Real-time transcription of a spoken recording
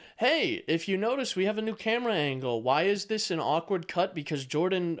hey, if you notice, we have a new camera angle. Why is this an awkward cut? Because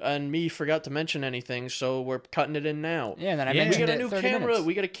Jordan and me forgot to mention anything, so we're cutting it in now. Yeah, and then I mentioned we got a new 30 camera. minutes.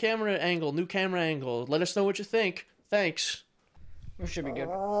 We got a camera angle, new camera angle. Let us know what you think. Thanks. We should be good.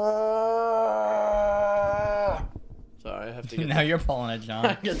 Sorry, I have to get Now you're pulling it,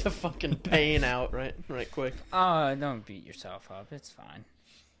 John. get the fucking pain out right quick. Don't beat yourself up. It's fine.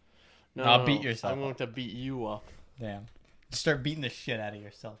 No, I'll beat yourself I'm going up. to beat you up. Damn. Start beating the shit out of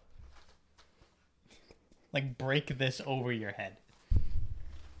yourself. Like, break this over your head.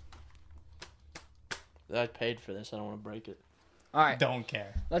 I paid for this. I don't want to break it. All right, Don't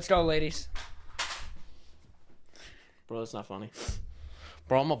care. let's go, ladies. Bro, that's not funny.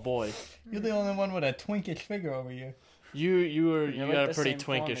 Bro, I'm a boy. You're the only one with a twinkish figure over you. You like got the a pretty same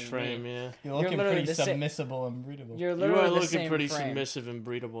form twinkish as frame, me. yeah. You're looking literally pretty the same- submissible and breedable. You're You literally are the looking same pretty frame. submissive and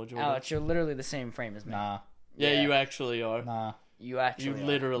breedable, Jordan. Alex, you're literally the same frame as me. Nah. Yeah, you actually are. Nah. You actually You are.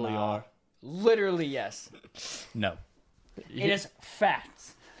 literally Nah. are. Literally, yes. No. It is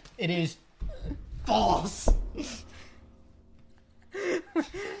facts. It is false.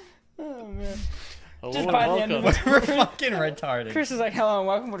 Oh, man. Hello Just and by the end of welcome. We're fucking retarded. Chris is like, hello and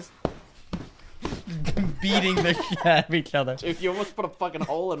welcome. We're just... Beating the shit out of each other. Dude, you almost put a fucking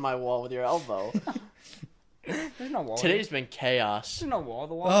hole in my wall with your elbow. There's no wall. Today's been chaos. There's no wall.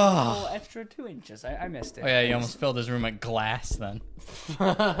 The wall is Ugh. a whole extra 2 inches. I missed it. Oh yeah, you almost filled his room with glass then.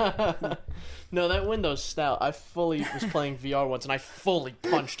 No, that window's stout. I fully was playing VR once, and I fully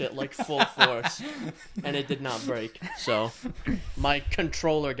punched it like full force, and it did not break. So, my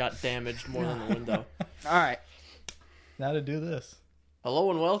controller got damaged more than the window. All right. Now to do this.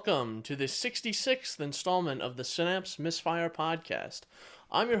 Hello and welcome to the 66th installment of the Synapse Misfire podcast.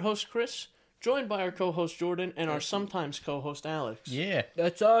 I'm your host, Chris, joined by our co-host, Jordan, and our sometimes co-host, Alex. Yeah.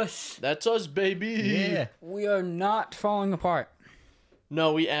 That's us. That's us, baby! Yeah. We are not falling apart.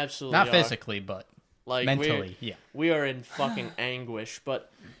 No, we absolutely Not are. physically, but Like, mentally. Yeah. We are in fucking anguish.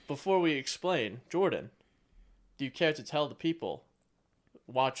 But before we explain, Jordan, do you care to tell the people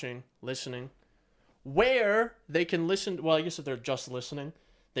watching, listening, where they can listen? Well, I guess if they're just listening,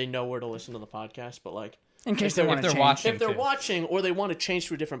 they know where to listen to the podcast. But like, In case If they they're- want if to they're change. watching- if they're too. watching or they want to change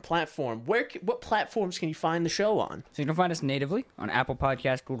to a different platform, what platforms can you find the show on? So you can find us natively on Apple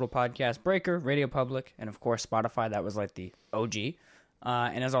Podcasts, Google Podcasts, Breaker, Radio Public, and of course Spotify. That was like the OG.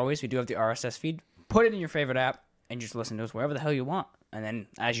 And as always, we do have the RSS feed. Put it in your favorite app and just listen to us wherever the hell you want. And then,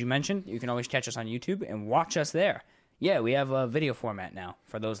 as you mentioned, you can always catch us on YouTube and watch us there. Yeah, we have a video format now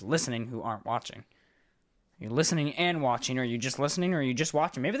for those listening who aren't watching. You're listening and watching, or you're just listening, or you just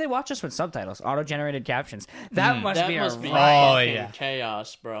watching. Maybe they watch us with subtitles, auto-generated captions. That must That be must a be riot. fucking yeah.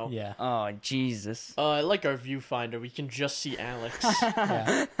 chaos, bro. Yeah. Oh, Jesus. I like our viewfinder. We can just see Alex.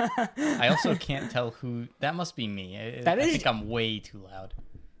 Yeah. I also can't tell who. That must be me. I is- think I'm way too loud.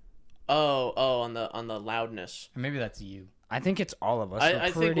 on the loudness. Or maybe that's you. I think it's all of us. I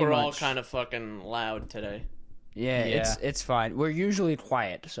think pretty we're all much. kind of fucking loud today. Yeah, Yeah. it's fine. We're usually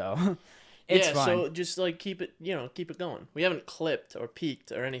quiet, so it's yeah, fine. so just like keep it going. We haven't clipped or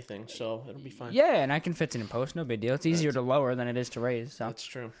peaked or anything, so it'll be fine. Yeah, and I can fit it in post, no big deal. It's easier to lower than it is to raise. So, That's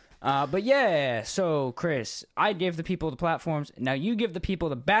true. but yeah, so Chris, I gave the people the platforms. Now you give the people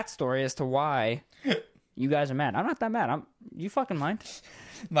the backstory as to why you guys are mad. I'm not that mad. You fucking mind?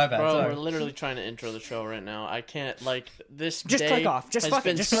 My bad. Bro, sorry. we're literally trying to intro the show right now. I can't, like, this Just day click off. Just has fuck it.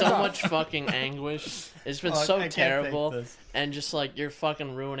 been Just so click off. much fucking anguish. It's been Oh, so I can't terrible. take this. And just, like, you're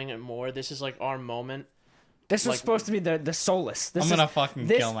fucking ruining it more. This is, like, our moment. This was Like- supposed to be the solace. I'm gonna fucking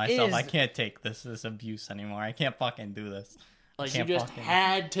this kill myself. is- I can't take this abuse anymore. I can't fucking do this. Like, you can't just fucking-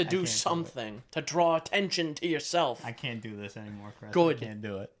 had to can't do do it. something to draw attention to yourself. I can't do this anymore, Chris. Good. I can't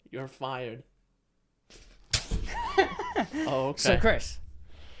do it. You're fired. Oh, okay. So Chris,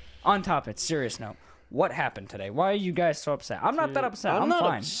 on topic, serious note, what happened today? Why are you guys so upset? I'm not that upset. I'm not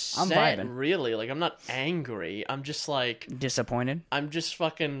fine. upset, I'm vibing. really. Like, I'm not angry. I'm just, like... Disappointed. I'm just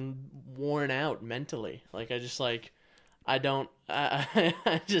fucking worn out mentally. Like, I just, like... I don't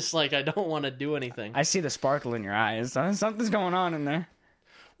want to do anything. I see the sparkle in your eyes. Something's going on in there.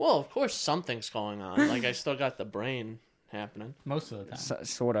 Well, of course something's going on. Like, I still got the brain happening. Most of the time.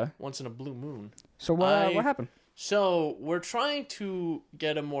 Sorta. Once in a blue moon. So what happened? So, we're trying to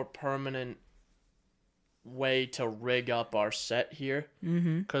get a more permanent way to rig up our set here.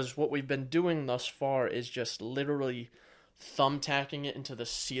 Because what we've been doing thus far is just literally thumbtacking it into the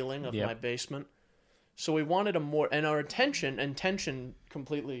ceiling of Yep. my basement. So we wanted a more... And our intention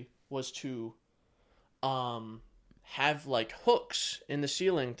completely was to have, like, hooks in the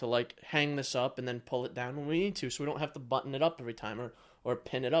ceiling to, like, hang this up and then pull it down when we need to, so we don't have to button it up every time or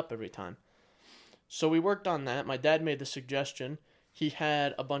pin it up every time. So we worked on that. My dad made the suggestion. he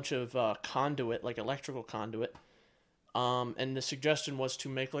had a bunch of conduit, like electrical conduit. And the suggestion was to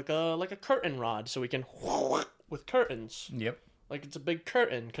make like a curtain rod, so we can with curtains. Yep. Like it's a big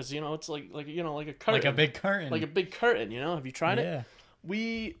curtain, because it's like a curtain, Like a big curtain. like a big curtain. Have you tried it? Yeah.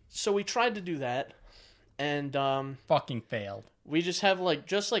 We tried to do that, and Fucking failed. we just have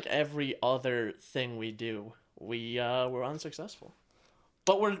just like every other thing we do, we're unsuccessful.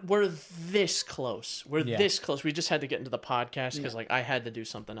 But we're this close. We're this close. We just had to get into the podcast because I had to do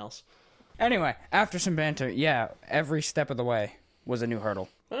something else. Anyway, after some banter, yeah, every step of the way was a new hurdle.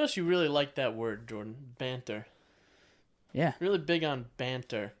 Notice you really like that word, Jordan. Banter. Yeah. Really big on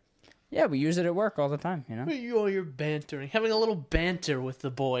banter. Yeah, we use it at work all the time, You're bantering. Having a little banter with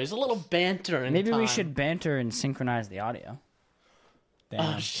the boys. A little banter in Maybe time. we should banter and synchronize the audio.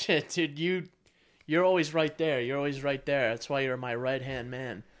 Damn. Oh, shit, dude. You're always right there. You're always right there. That's why you're my right-hand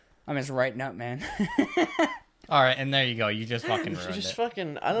man. I'm just writing up, man. All right, and there you go. You just fucking ruined Just it.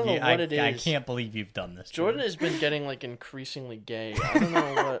 fucking... I don't know what it is. I can't believe you've done this. Jordan has been getting, increasingly gay. I don't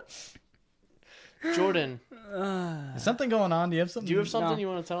know what... Jordan, Is something going on? Do you have something? do you have something No. you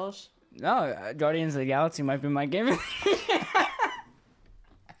want to tell us? No, Guardians of the Galaxy might be my game.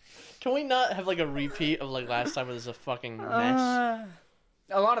 Can we not have, a repeat of, last time where there's a fucking mess?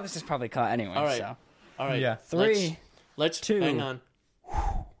 A lot of this is probably cut anyway, All right. so. All right. Yeah. 3, Let's 2. hang on.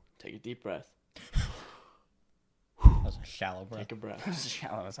 Take a deep breath. That was a shallow breath. Take a breath. This is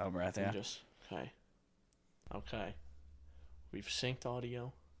shallow as hell breath, yeah. Okay. Okay. We've synced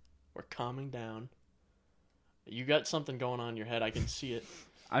audio. We're calming down. You got something going on in your head. I can see it.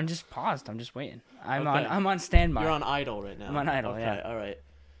 I'm just paused. I'm just waiting. I'm Okay. on standby. You're on idle right now. I'm on idle, okay, yeah. All right.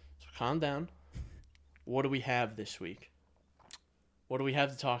 So calm down. What do we have this week? What do we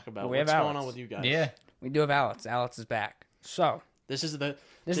have to talk about? We have What's going Alex. on with you guys? Yeah. We do have Alex. Alex is back. So, This is This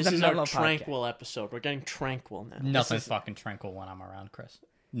this is the is our mellow tranquil episode. We're getting tranquil now. Nothing's fucking tranquil when I'm around, Chris.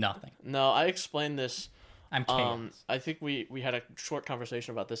 Nothing. No, I explained this. I'm chaos. I think we had a short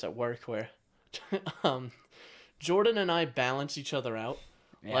conversation about this at work where Jordan and I balance each other out.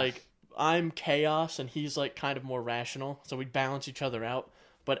 yeah. I'm chaos and he's kind of more rational, so we balance each other out.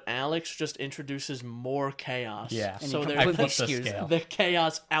 But Alex just introduces more chaos. Yeah. And So he there, I completely flipped the skews scale. the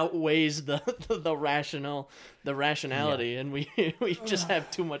chaos outweighs the rationality, and we just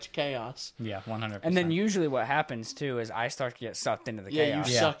have too much chaos. Yeah, 100%. And then usually what happens, too, is I start to get sucked into the Yeah,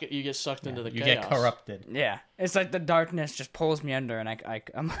 chaos. you get sucked into the you chaos. get corrupted. Yeah. It's like the darkness just pulls me under, and I'm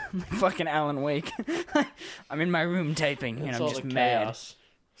like fucking Alan Wake. I'm in my room typing, and It's I'm all just the mad. chaos.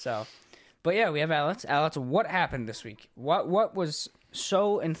 So, but yeah, we have Alex. Alex, what happened this week? What was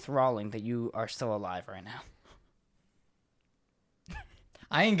so enthralling that you are still alive right now?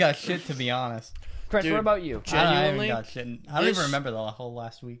 I ain't got shit, to be honest. Chris, Dude, what about you? I haven't Genuinely, got shit. I don't this- even remember the whole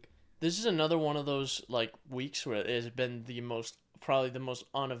last week. This is another one of those weeks where it has been probably the most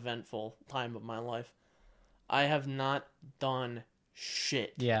uneventful time of my life. I have not done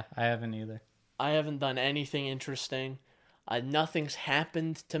shit. Yeah, I haven't either. I haven't done anything interesting. Nothing's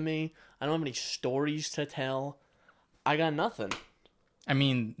happened to me. I don't have any stories to tell. I got nothing. I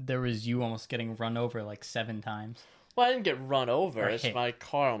mean, there was you almost getting run over 7 times. Well, I didn't get run over. Or It's hit. my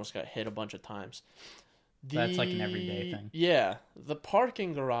car almost got hit a bunch of times. That's like an everyday thing. Yeah. The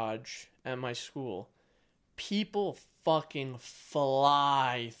parking garage at my school, people fucking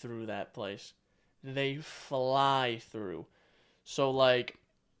fly through that place. They fly through. So,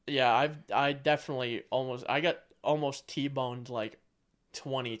 yeah, I definitely I got almost T-boned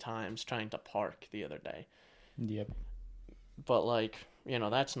 20 times trying to park the other day. Yep. But,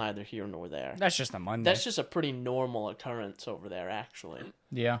 that's neither here nor there. That's just a Monday. That's just a pretty normal occurrence over there, actually.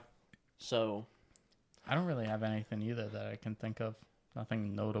 Yeah. So, I don't really have anything either that I can think of.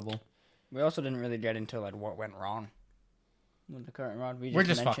 Nothing notable. We also didn't really get into what went wrong with the current rod. We're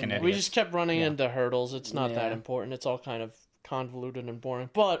just mentioned fucking it. we idiots. just kept running Yeah. into hurdles. It's not that Yeah. important. It's all kind of convoluted and boring.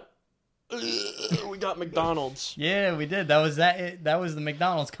 But we got McDonald's. Yeah, we did. That was that was the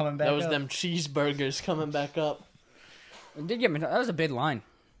McDonald's coming back That was up. them cheeseburgers coming back up. We did get that was a big line.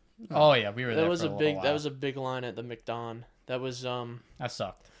 Oh yeah, we were there That was for a a big. while. That was a big line at the McDon. That was That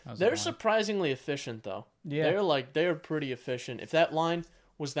sucked. That was They're annoying. surprisingly efficient though. Yeah. They're pretty efficient. If that line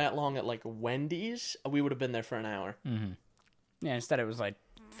was that long at Wendy's, we would have been there for an hour. Mhm. Yeah, instead it was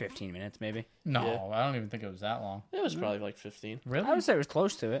 15 minutes maybe. No, Yeah. I don't even think it was that long. It was probably 15. Really? I would say it was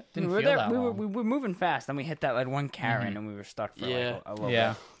close to it. Didn't we were feel there. that long. We were moving fast, and we hit that one Karen, and we were stuck for Yeah. a little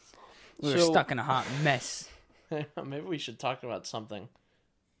Yeah. bit. We were So- stuck in a hot mess. Maybe we should talk about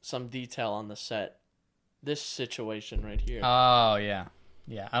some detail on the set. This situation right here. Oh yeah.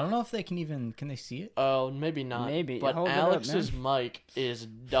 Yeah, I don't know if they can they see it? Oh, maybe not. Maybe. But Hold it up, Alex's mic is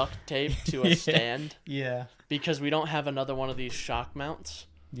duct taped to a stand Yeah. because we don't have another one of these shock mounts.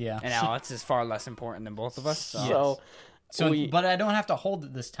 Yeah. And Alex is far less important than both of us. So but I don't have to hold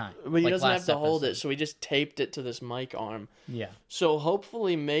it this time. he doesn't last have to hold it, episode. so we just taped it to this mic arm. Yeah. So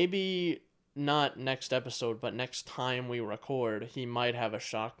hopefully, maybe not next episode, but next time we record, he might have a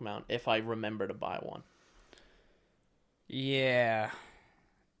shock mount if I remember to buy one. Yeah.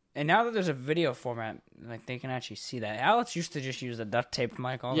 And now that there's a video format, like they can actually see that. Alex used to just use a duct taped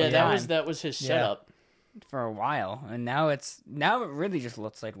mic all the time. that was his setup. For a while, and now it really just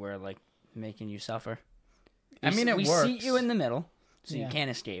looks like we're like making you suffer. It we works. seat you in the middle, so you Yeah. can't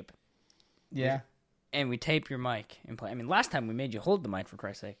escape, Yeah. and we tape your mic and play. I mean, last time we made you hold the mic for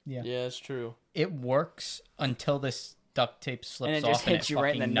Christ's sake. Yeah. Yeah, it's true. It works until this duct tape slips And it off just hits you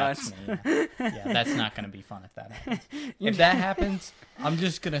right in the nuts me. Yeah, that's not going to be fun if that happens. If that happens, I'm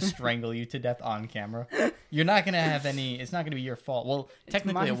just going to strangle you to death on camera. You're not going to have any... It's not going to be your fault. Well,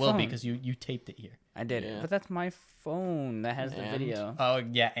 technically my it will be phone. because you taped it here. I did it, but that's my phone that has the And? video. Oh,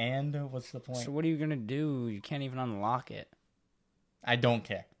 yeah, and what's the point? So what are you gonna do? You can't even unlock it. I don't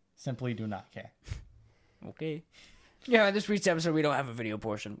care. Simply do not care. Okay. Yeah, this week's episode we don't have a video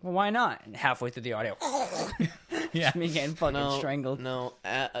portion. Well, why not? And halfway through the audio, Yeah. me getting fucking strangled. No,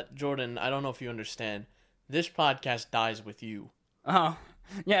 Jordan, I don't know if you understand. This podcast dies with you. Oh,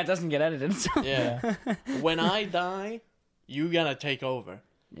 yeah, it doesn't get edited. So. Yeah. When I die, you gotta take over.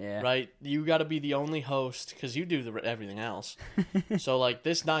 Yeah. Right? You gotta be the only host because you do everything else. So, like,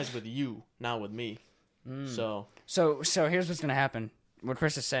 this dies with you, not with me. So here's what's gonna happen. What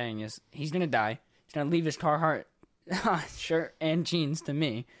Chris is saying is he's gonna die. He's gonna leave his Carhartt shirt and jeans to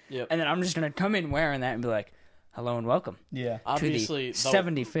me. Yep. And then I'm just gonna come in wearing that and be like, "Hello and welcome Yeah. obviously, to the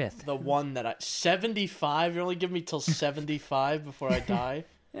 75th." the one that 75. You're only giving me till 75 before I die.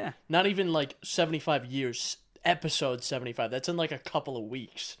 Yeah. Not even like 75 years. Episode 75. That's in like a couple of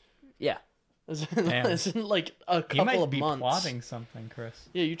weeks. Yeah. It's in like a You couple might of be months. plotting something, Chris.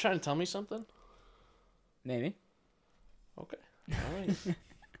 Yeah, you trying to tell me something? Maybe. Okay. All right.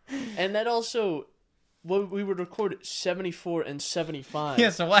 And that also, we would record 74 and 75. Yeah,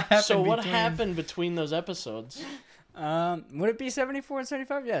 so what happened So what between- happened between those episodes? Would it be 74 and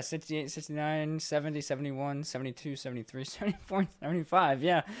 75? Yeah, 68, 69, 70, 71, 72, 73, 74, 75.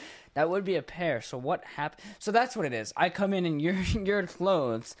 Yeah, that would be a pair. So what happened? So that's what it is. I come in your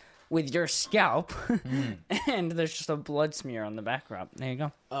clothes with your scalp, and there's just a blood smear on the background. There you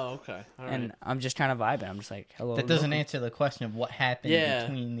go. Oh, okay. All right. And I'm just kind of vibing. I'm just like, hello. That doesn't welcome. answer the question of what happened Yeah.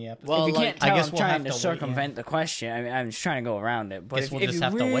 between the episodes. Well, If you like, can't tell, I guess I'm we'll trying have to to wait, circumvent the question. I mean, I'm just trying to go around it. But Guess if, we'll if just you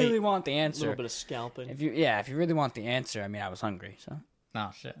have to really wait. want the a answer, little bit of scalping. if you really want the answer, I mean, I was hungry, so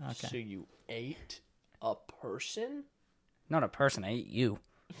Oh, shit. Okay. So you ate a person? not a person. I ate you.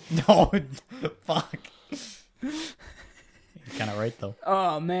 No, fuck. You're kind of right, though.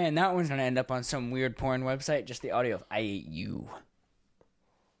 Oh man, that one's gonna end up on some weird porn website. Just the audio of "I ate you."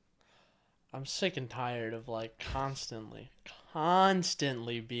 I'm sick and tired of like constantly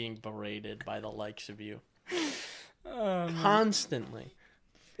being berated by the likes of you. Constantly.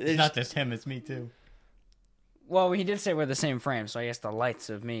 It's not just him, it's me, too. Well, he did say we're the same frame, so I guess the lights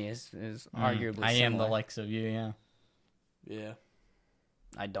of me is arguably. I am the similar. likes of you, yeah. Yeah.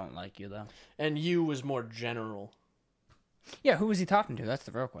 I don't like you though. And you was more general. Yeah, who was he talking to? That's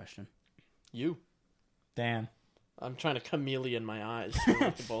the real question. You. Damn. I'm trying to chameleon my eyes to look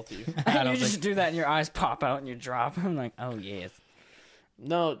at both of you. I don't You just think... do that, and your eyes pop out, and you drop. I'm like, oh yes.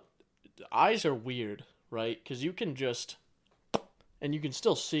 No, eyes are weird, right? Because you can just, and you can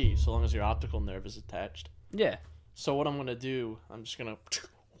still see so long as your optical nerve is attached. Yeah. So what I'm gonna do, I'm just gonna.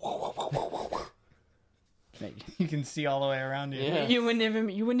 You can see all the way around you. Yeah. You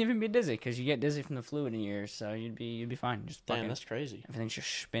wouldn't even be dizzy because you get dizzy from the fluid in your ears, so you'd be fine. Just Damn, fucking, that's crazy. everything's just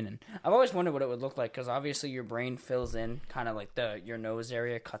spinning. I've always wondered what it would look like because obviously your brain fills in kind of like your nose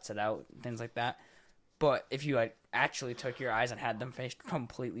area, cuts it out, things like that. But if you actually took your eyes and had them face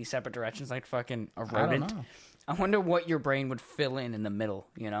completely separate directions, like fucking a I rodent, don't know. I wonder what your brain would fill in the middle.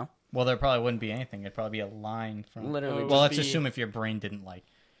 You know, Well, there probably wouldn't be anything. It'd probably be a line from... literally. Well, let's be- assume if your brain didn't like...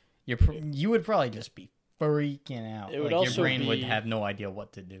 You would probably just be freaking out. It would like, also your brain would be- have no idea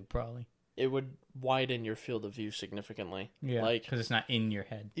what to do, probably. It would widen your field of view significantly. Yeah, Like, because it's not in your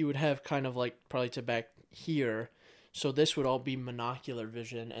head. you would have kind of like probably to back here. So this would all be monocular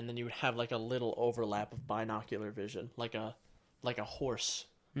vision, and then you would have like a little overlap of binocular vision, like a horse.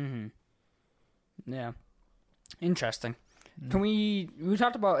 Yeah. Interesting. Can we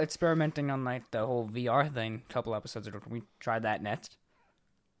talked about experimenting on like the whole VR thing a couple episodes ago. Can we try that next?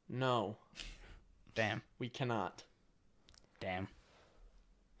 No, Damn. we cannot. Damn.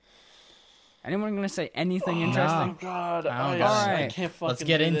 Anyone gonna say anything No. interesting? Oh God, I don't I know. can't fucking. Let's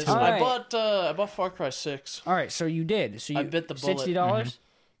get do into this. it. I Alright. bought Far Cry 6. All right, so you did. So you I bit the bullet. $60.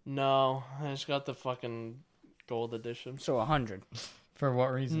 No, I just got the fucking gold edition. So 100. For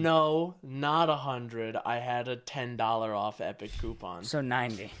what reason? No, not 100. I had a $10 off Epic coupon. So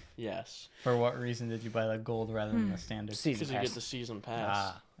 90. Yes, For what reason did you buy the gold rather than the standard? Season because you pass. get the season pass,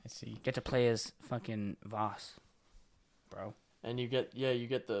 Ah, I see. Get to play as fucking Voss, bro. and you get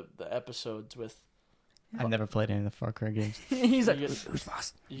the episodes with I've never played any of the Far Cry games. He's like, You get- who's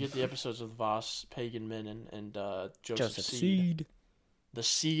Voss? you get the episodes with Voss, Pagan Min, and Joseph, Joseph Seed, the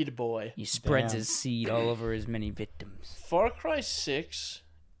Seed Boy. He spreads Damn. his seed all over his many victims. Far Cry 6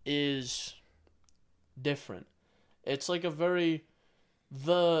 is different. It's like a very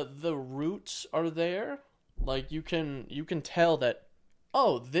the roots are there. Like you can tell that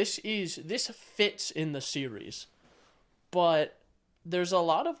this fits in the series. But there's a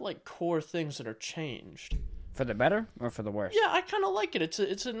lot of like core things that are changed. For the better or for the worse? Yeah, I kind of like it.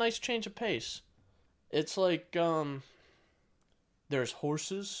 It's a nice change of pace. It's like there's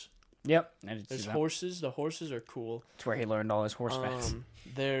horses. Yep. I did see There's that. horses. The horses are cool. It's where he learned all his horse facts.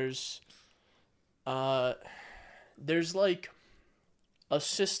 There's like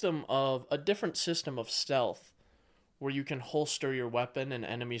a different system of stealth where you can holster your weapon and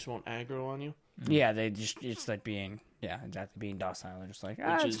enemies won't aggro on you. Yeah, it's like being docile. They're just like,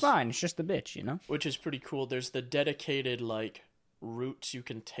 it's is- fine. It's just a bitch, you know? Which is pretty cool. There's the dedicated like routes you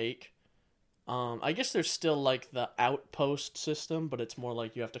can take. I guess there's still like the outpost system, but it's more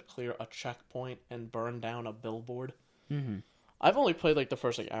like you have to clear a checkpoint and burn down a billboard. Mm-hmm. I've only played like the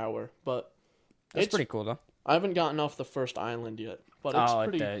first like hour, but That's it's pretty cool, though. I haven't gotten off the first island yet, but it's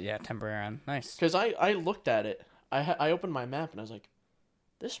pretty. Temporary island. Nice. Because I looked at it, I opened my map and I was like,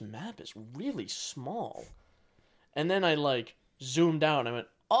 this map is really small, and then I like zoomed out and I went,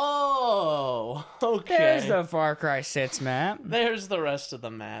 oh, okay. There's the Far Cry 6 map. There's the rest of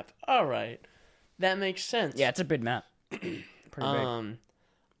the map. All right, that makes sense. Yeah, it's a big map. Pretty big.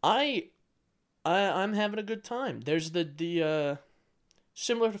 I'm having a good time. There's the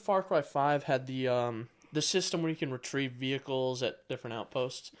similar to Far Cry 5 had the system where you can retrieve vehicles at different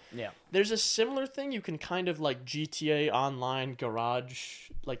outposts. Yeah. There's a similar thing. You can kind of like GTA Online Garage,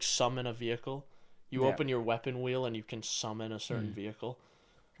 like summon a vehicle. You Yeah. open your weapon wheel and you can summon a certain vehicle,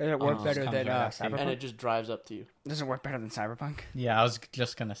 Does it work better comes than right after you. Cyberpunk? and it just drives up to you. Does it work better than Cyberpunk? Yeah, I was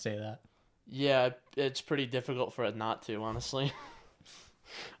just gonna say that. Yeah, it's pretty difficult for it not to, honestly.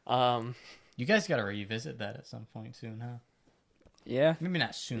 You guys gotta revisit that at some point soon, huh? Yeah. Maybe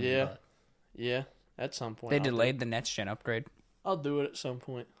not soon, Yeah. but Yeah, at some point. They I'll do it. delayed the next gen upgrade. I'll do it at some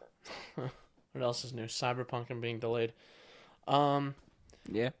point. What else is new? Cyberpunk and being delayed.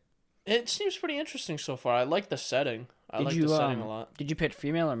 Yeah. It seems pretty interesting so far. I like the setting. I like the setting a lot. Did you pick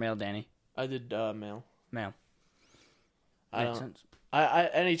female or male, Danny? I did male. Male. I Makes don't. sense. I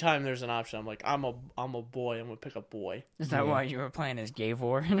anytime there's an option, I'm like, I'm a boy. I'm gonna pick a boy. Is that why you were playing as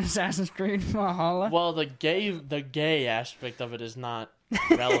Gavor in Assassin's Creed Valhalla? Well, the gay aspect of it is not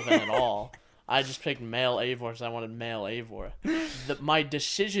relevant at all. I just picked male Eivor because I wanted male Eivor. My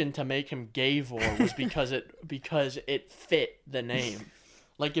decision to make him Gavor was because it fit the name.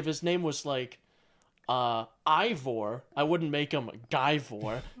 Like if his name was like Ivor, I wouldn't make him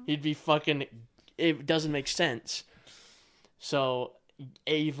Guyvor. He'd be fucking. It doesn't make sense. So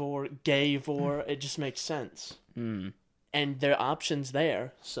Eivor, Gayvor, it just makes sense. And there are options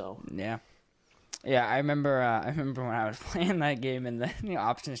there. So Yeah. Yeah, I remember when I was playing that game and the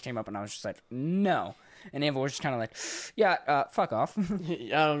options came up and I was just like, no. And Eivor was just kind of like, yeah, fuck off. I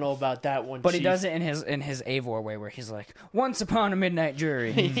don't know about that one. But he Chief. does it in his Eivor way where he's like, once upon a midnight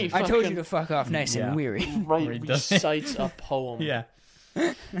jury, He I told you fucking- to fuck off nice and weary. Right, Where he does it. recites a poem. yeah.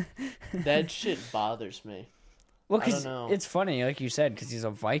 That shit bothers me. Well, I because don't know. it's funny, like you said, because he's a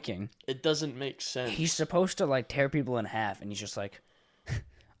Viking. It doesn't make sense. He's supposed to like tear people in half, and he's just like,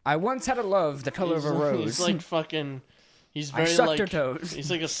 I once had a love the color of a rose. He's like fucking. He's I very sucked like. her toes.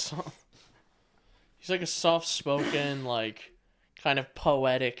 He's like a soft-spoken, like, kind of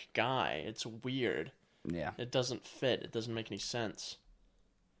poetic guy. It's weird. Yeah. It doesn't fit. It doesn't make any sense.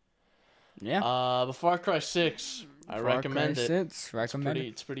 Yeah. But Far Cry 6, I recommend it. Recommend it.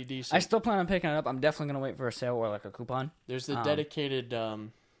 It's pretty decent. I still plan on picking it up. I'm definitely gonna wait for a sale or like a coupon. There's the dedicated.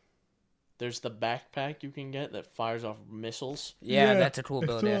 There's the backpack you can get that fires off missiles. Yeah, that's a cool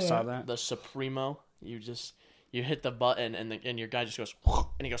ability. I saw that. The Supremo. You hit the button and your guy just goes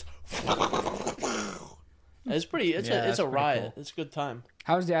and he goes. It's pretty. It's Yeah, a that's pretty riot. cool. It's a good time.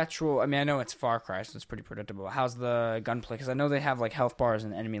 How's the actual? I mean, I know it's Far Cry, so it's pretty predictable. How's the gunplay? Because I know they have like health bars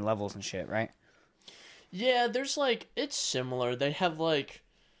and enemy levels and shit, right? Yeah, there's like it's similar. They have like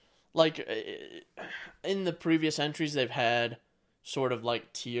like in the previous entries they've had sort of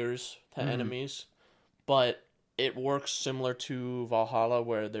like tiers to enemies, but it works similar to Valhalla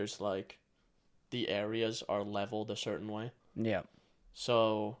where there's like the areas are leveled a certain way. Yeah.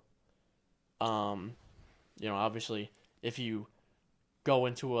 So, obviously, if you go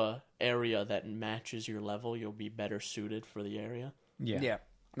into a area that matches your level, you'll be better suited for the area. Yeah.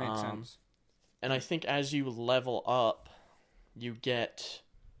 Makes sense. And I think as you level up, you get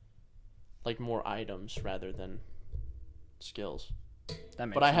like more items rather than skills. That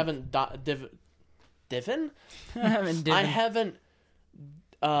makes But sense. I haven't divin? I I haven't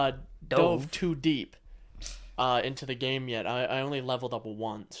dove too deep into the game yet. I only leveled up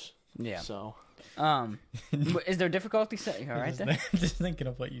once. Yeah. So is there difficulty setting? All right, then. Just thinking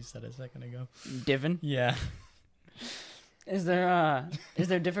of what you said a second ago. Divin. Yeah. Is there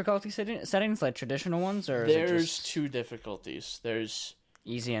difficulty settings like traditional ones, or is it there's just two difficulties. There's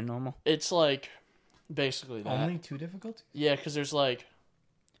easy and normal? it's like basically that. Only 2 difficulties? Yeah, because there's like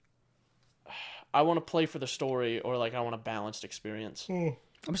I want to play for the story or like I want a balanced experience.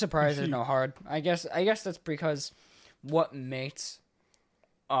 I'm surprised there's no hard. I guess that's because what makes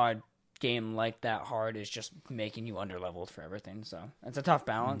a game like that hard is just making you underleveled for everything. So it's a tough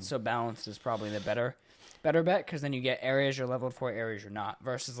balance. So balance is probably the better bet, because then you get areas you're leveled for, areas you're not.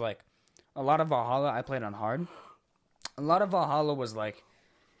 Versus like a lot of Valhalla, I played on hard. A lot of Valhalla was like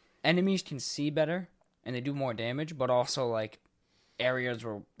enemies can see better and they do more damage, but also like areas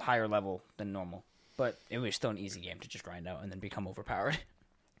were higher level than normal. But it was still an easy game to just grind out and then become overpowered.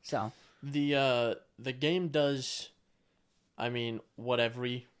 So The game does, I mean, what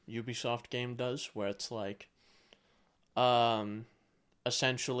every Ubisoft game does, where it's like,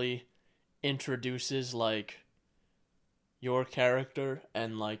 essentially introduces like your character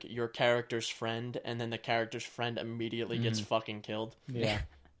and like your character's friend, and then the character's friend immediately gets fucking killed. Yeah.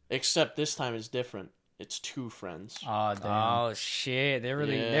 Except this time is different. It's 2 friends. Oh, damn. oh shit, they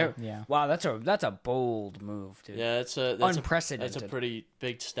really Yeah. Yeah. wow, that's a bold move, dude. Yeah, that's Unprecedented. That's a pretty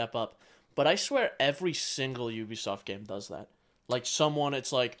big step up. But I swear every single Ubisoft game does that. Like someone,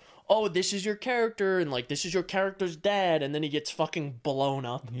 it's like, oh, this is your character, and like this is your character's dad, and then he gets fucking blown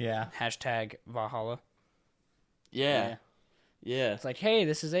up. Yeah. Hashtag Valhalla. Yeah. Yeah. It's like, hey,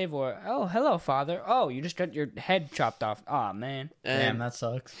 this is Eivor. Oh, hello, father. Oh, you just got your head chopped off. Aw, man. Damn, And that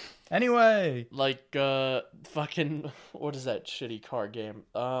sucks. Anyway. like fucking what is that shitty car game?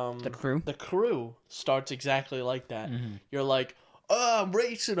 The Crew? The Crew starts exactly like that. You're like, oh, I'm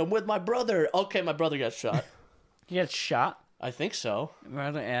racing, I'm with my brother. Okay, my brother got shot. He gets shot. I think so.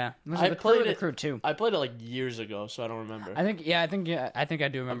 Well, yeah. Was I it the Crew or played the it- Crew too? I played it like years ago, so I don't remember. I think I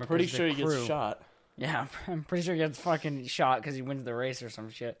do remember. I'm pretty 'cause the sure he Crew- gets shot. Yeah, I'm pretty sure he gets fucking shot because he wins the race or some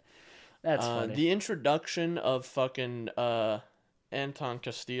shit. That's funny. The introduction of fucking Anton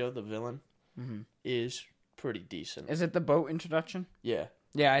Castillo, the villain, is pretty decent. Is it the boat introduction? Yeah.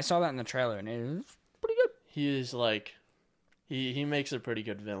 Yeah, I saw that in the trailer, and it was pretty good. He is like, he makes a pretty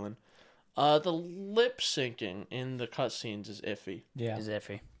good villain. The lip syncing in the cutscenes is iffy. Yeah. Is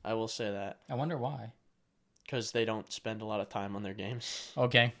iffy. I will say that. I wonder why. Because they don't spend a lot of time on their games.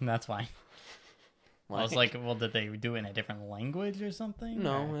 Okay, that's fine. I was Like, like, well, did they do it in a different language or something?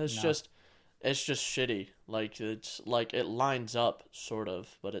 no, Or- it's just shitty. Like, it's like, it lines up, sort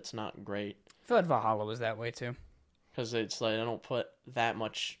of, but it's not great. I feel like Valhalla was that way too. Because it's like, I don't put that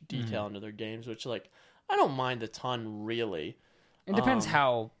much detail into their games, which, like, I don't mind a ton, really. It depends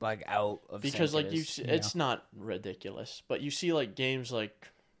how like out of Because, sync like, it you is. see, it's not ridiculous. But you see, like, games like,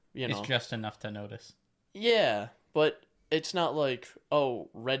 you know. It's just enough to notice. Yeah, but it's not like, oh,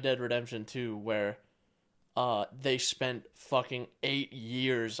 Red Dead Redemption 2, where they spent fucking 8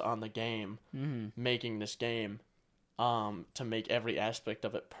 years on the game, making this game, to make every aspect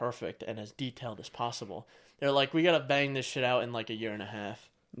of it perfect and as detailed as possible. They're like, we gotta bang this shit out in like a year and a half.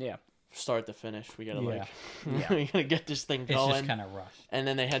 Yeah. Start to finish. We gotta Yeah. we gotta get this thing It's going. just kind of rushed. And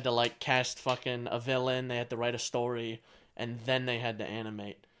then they had to like cast fucking a villain, they had to write a story, and then they had to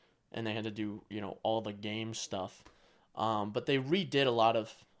animate. And they had to do, all the game stuff. But they redid a lot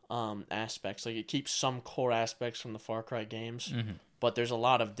of aspects. Like, it keeps some core aspects from the Far Cry games, but there's a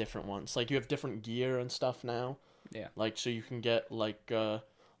lot of different ones. Like, you have different gear and stuff now. Yeah. Like, so you can get, like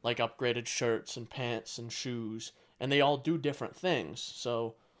upgraded shirts and pants and shoes, and they all do different things.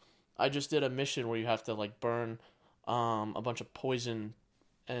 So, I just did a mission where you have to, like, burn a bunch of poison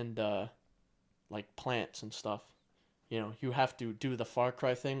and, like, plants and stuff. You have to do the Far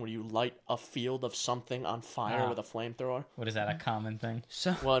Cry thing where you light a field of something on fire with a flamethrower. What is that, a common thing?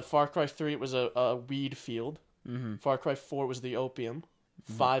 So Well, at Far Cry 3, it was a weed field. Far Cry 4 was the opium.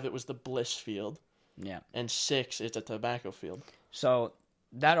 5, it was the bliss field. yeah. And 6, it's a tobacco field. So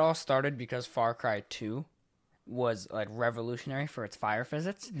that all started because Far Cry 2 was like revolutionary for its fire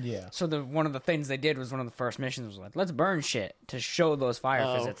physics. Yeah. So one of the things they did was one of the first missions was like, let's burn shit to show those fire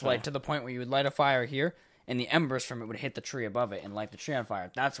physics, okay. like to the point where you would light a fire here and the embers from it would hit the tree above it and light the tree on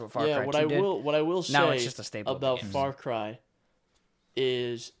fire. That's what Far Cry 2 did. What I will say Now it's just a staple about of the games. Far Cry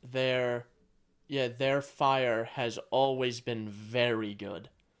is their fire has always been very good.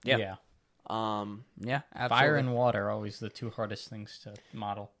 Yeah. Yeah. Yeah, absolutely. Fire and water are always the two hardest things to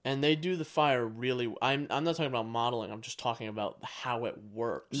model. And they do the fire really. I'm not talking about modeling. I'm just talking about how it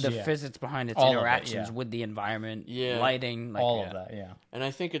works. the Yeah. physics behind its All of it, interactions yeah. with the environment, Yeah. lighting, like, All of that, yeah. And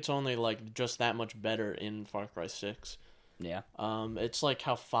I think it's only like just that much better in Far Cry 6. Yeah. It's like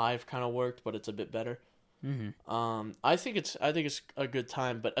how 5 kind of worked, but it's a bit better. Mm-hmm. I think it's a good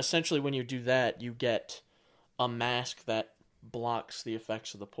time, but essentially when you do that, you get a mask that blocks the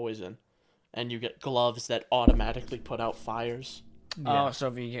effects of the poison, and you get gloves that automatically put out fires. Oh, so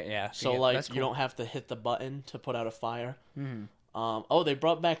if you get, yeah. So yeah, like that's cool. you don't have to hit the button to put out a fire. Mm-hmm. They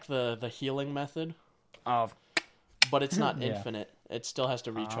brought back the healing method, Oh, but it's not Yeah. infinite. It still has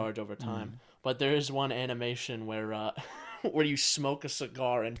to recharge over time. But there is one animation where where you smoke a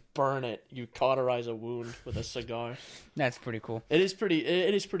cigar and burn it. You cauterize a wound with a cigar. that's pretty cool. It is pretty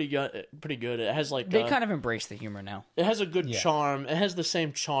good. Pretty good. It has like They kind of embrace the humor now. it has a good Yeah. charm. It has the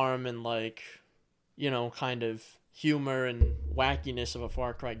same charm and like, kind of humor and wackiness of a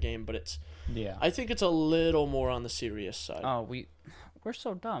Far Cry game, but Yeah. I think it's a little more on the serious side. Oh, we're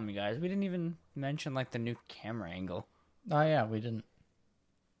so dumb, you guys. We didn't even mention like the new camera angle. Oh, yeah, we didn't.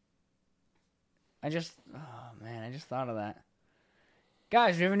 I just thought of that.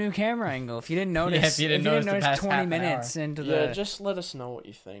 Guys, we have a new camera angle. If you didn't notice, if you didn't notice the past 20 half an minutes hour. into Yeah, the just let us know what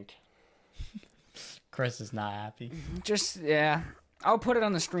you think. Chris is not happy. yeah. I'll put it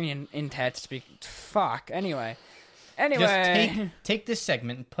on the screen in text. Fuck. Anyway, Just take this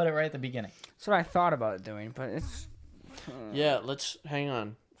segment and put it right at the beginning. that's what I thought about doing, but it's. Yeah, let's hang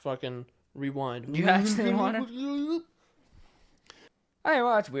on. Fucking rewind. You actually want to? Hey,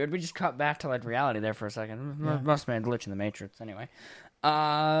 well, that's weird. We just cut back to like reality there for a second. Must have been a glitch in the Matrix. Anyway,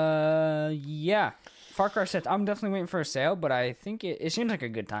 yeah. Far Cry 6. I'm definitely waiting for a sale, but I think it seems like a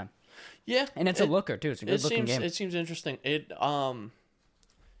good time. Yeah, And it's a looker too. It's a good looking game. It seems interesting. It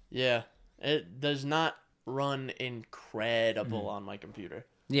does not run incredible on my computer.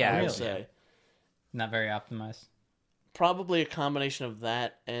 Yeah, I will Really? say Not very optimized. probably a combination of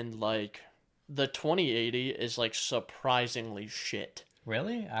that and like the 2080 is like surprisingly shit.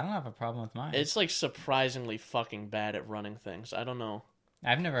 Really? I don't have a problem with mine. It's like surprisingly fucking bad at running things. I don't know.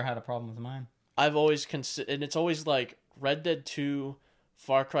 I've never had a problem with mine. I've always and it's always like Red Dead 2,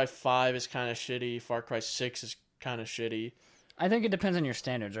 Far Cry 5 is kind of shitty, Far Cry 6 is kind of shitty. I think it depends on your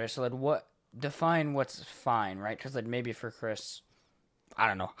standards, right? So, like, define what's fine, right? Because, like, maybe for Chris, I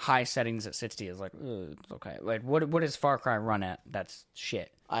don't know, high settings at 60 is like, it's okay. Like, what does Far Cry run at? That's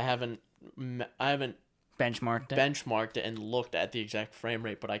shit. I haven't Benchmarked it? benchmarked it and looked at the exact frame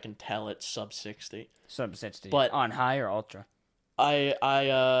rate, but I can tell it's sub 60. Sub 60. But- on high or ultra?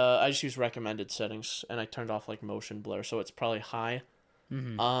 I just use recommended settings and I turned off like motion blur, so it's probably high.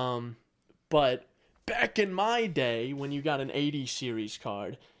 But back in my day when you got an 80 series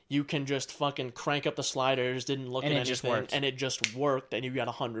card, you can just fucking crank up the sliders, didn't look And at it just anything, worked. and it just worked, and you got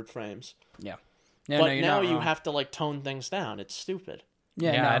 100 frames. Yeah. But now you have to like tone things down. It's stupid.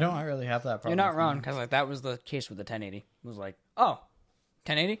 Yeah, no, I don't really have that problem. You're not with wrong, mine. because, like, that was the case with the 1080. It was like, oh,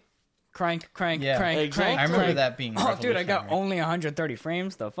 1080? Crank, Yeah, crank, exactly. crank. I remember crank. that being. Oh, dude, I got revolutionary. only 130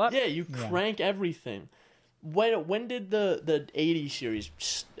 frames. The fuck? Yeah, you crank everything. When did the 80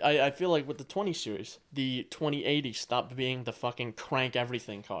 series? I feel like with the 20 series, the 2080 stopped being the fucking crank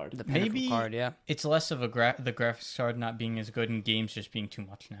everything card. The pinnacle Maybe card, yeah. it's less of the graphics card not being as good and games just being too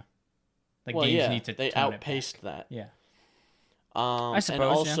much now. Like Well, games yeah, need to they tone it outpaced that. back. Yeah. I suppose, and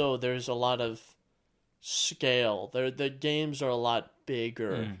also there's a lot of scale. The games are a lot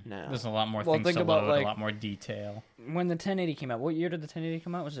bigger now. There's a lot more Well, things think to about, load, like- a lot more detail. When the 1080 came out, what year did the 1080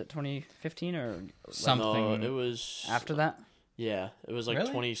 come out? Was it 2015 or Something. No, it was after that? Yeah, it was like Really?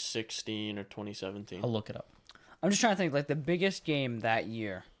 2016 or 2017. I'll look it up. I'm just trying to think, like, the biggest game that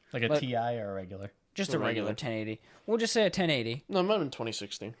year. Like a But- TI or a regular. Just A a regular regular. 1080. We'll just say a 1080. No, it might have been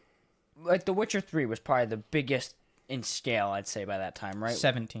 2016. Like, The Witcher 3 was probably the biggest in scale, I'd say, by that time, right?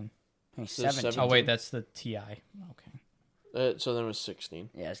 17. Hey, So 17. Oh wait, that's the TI. Okay. So then it was 16.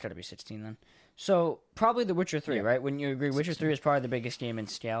 Yeah, it's got to be 16 then. So, probably The Witcher 3, Yeah. right? Wouldn't you agree? Witcher 3 is probably the biggest game in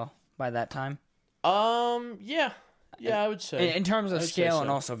scale by that time. Yeah, Yeah, I would say. In terms of I would say scale so. and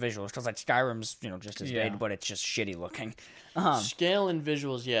also visuals, because like Skyrim's just as big, but it's just shitty looking. Scale and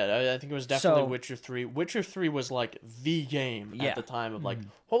visuals, yeah. I think it was definitely So- Witcher 3. Witcher 3 was like the game Yeah. at the time of like,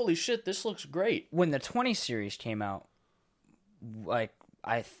 holy shit, this looks great. When the 20 series came out, like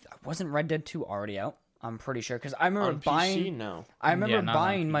wasn't Red Dead 2 already out? I'm pretty sure because I remember On buying. PC, no. I remember Yeah, not on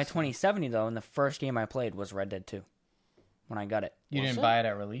buying my PC. 2070 though, and the first game I played was Red Dead 2. When I got it, You Was didn't it? buy it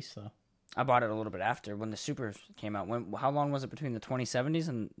at release though. I bought it a little bit after when the Supers came out. How long was it between the 2070s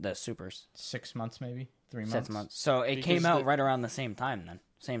and the Supers? 6 months, maybe 3 months. 6 months. So it Because came out right around the same time then,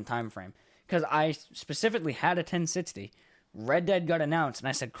 same time frame. Because I specifically had a 1060. Red Dead got announced, and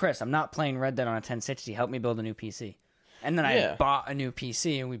I said, Chris, I'm not playing Red Dead on a 1060. Help me build a new PC. And then Yeah. I bought a new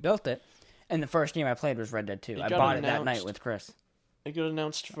PC, and we built it. And the first game I played was Red Dead 2. I got bought it that night announced. with Chris. It got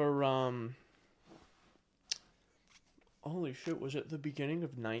announced for, holy shit, was it the beginning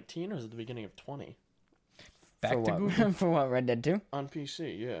of 19 or was it the beginning of 20? Back For to what? Google. For what, Red Dead 2? On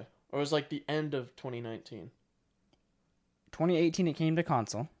PC, yeah. Or it was like the end of 2019. 2018 it came to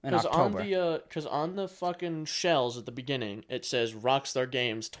console in Because October. on the fucking shells at the beginning, it says Rockstar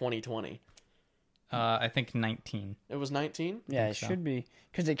Games 2020. I think 19. It was 19? Yeah, it so. should be.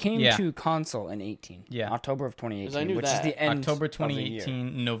 Because it came Yeah. to console in 18. Yeah. October of 'Cause I 2018, knew which is that. the end October of the year.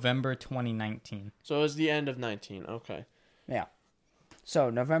 2018, November 2019. So it was the end of 19. Okay. Yeah. So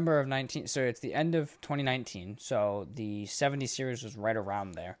November of 19. So it's the end of 2019. So the 70 series was right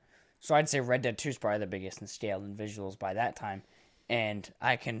around there. So I'd say Red Dead 2 is probably the biggest in scale and visuals by that time. And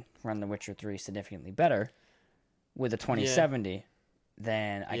I can run The Witcher 3 significantly better with a 2070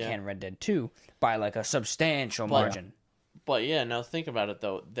 than I Yeah. can Red Dead 2 by like a substantial But- margin. But yeah, now think about it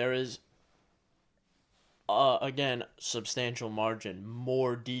though. There is, again, substantial margin,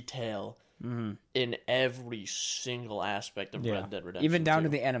 more detail in every single aspect of Yeah. Red Dead Redemption. Even down to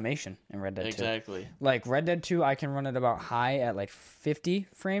 2. the animation in Red Dead 2. Exactly. Like Red Dead 2, I can run it about high at like 50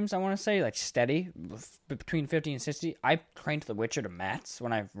 frames, I want to say, like steady, between 50 and 60. I cranked The Witcher to max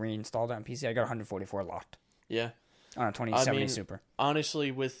when I reinstalled it on PC. I got 144 locked Yeah. on a 2070 mean, Super. Honestly,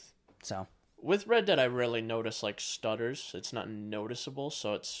 with So, Red Dead, I rarely notice like stutters. It's not noticeable,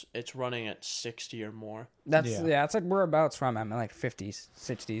 so it's running at 60 or more. that's Yeah. yeah, it's like whereabouts from. I'm at like 50s,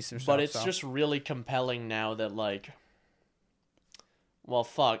 60s or so. But it's so. just really compelling now that like, well,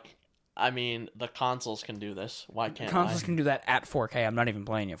 fuck. I mean, the consoles can do this. Why can't Consoles I? can do that at 4K. I'm not even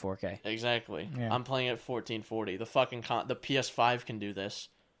playing it 4K. Exactly. Yeah. I'm playing at 1440. The fucking the PS5 can do this.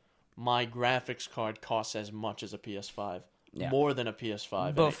 My graphics card costs as much as a PS5. Yeah. More than a PS5.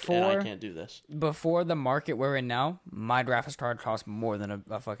 and Before- I can't do this. Before the market we're in now, my graphics card costs more than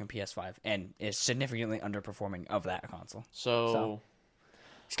a fucking PS5 and is significantly underperforming of that console. So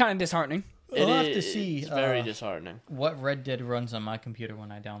It's kind of disheartening. We'll have to is- see It's very disheartening. what Red Dead runs on my computer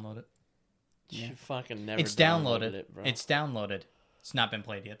when I download it. You fucking never It's downloaded downloaded. it, bro. It's downloaded. It's not been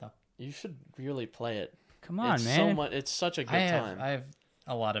played yet though. You should really play it. Come on, It's man. so much. It's such a good time. I have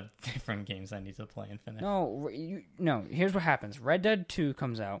a lot of different games I need to play and finish. No, here's what happens. Red Dead 2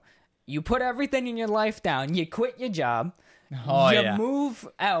 comes out. You put everything in your life down. You quit your job. Oh you yeah. move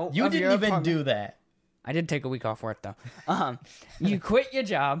out. You of your didn't even apartment. do that. I did take a week off work though. You quit your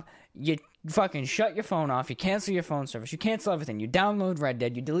job. You fucking shut your phone off. You cancel your phone service. You cancel everything. You download Red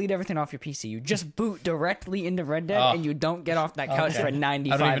Dead. You delete everything off your PC. You just boot directly into Red Dead, Oh. and you don't get off that couch Okay. for I don't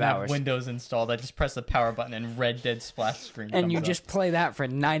 95 even hours. have Windows installed. I just press the power button and Red Dead splash screen. And comes you up. just play that for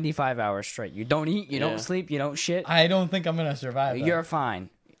 95 hours straight. You don't eat. You Yeah. don't sleep. You don't shit. I don't think I'm gonna survive. That. You're fine.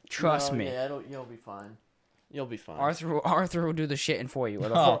 Trust No, me. Yeah, you'll be fine. You'll be fine. Arthur will do the shitting for you, or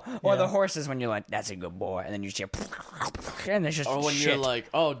the Oh, or the yeah. horses when you're like, "That's a good boy," and then you just and it's just Or when shit. you're like,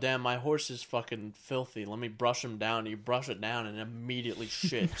 oh damn, my horse is fucking filthy. Let me brush him down. You brush it down and it immediately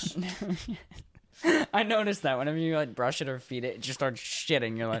shits. I noticed that whenever you like brush it or feed it, it just starts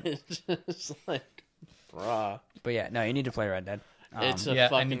shitting. You're like, It's just like, bruh. but yeah, no, you need to play Red Dead. It's a Yeah, I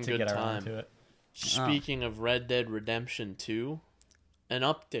fucking need to good get around time. to it. Speaking of Red Dead Redemption 2, an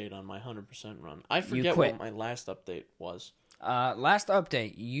update on my 100% run. I forget quit. what my last update was. Last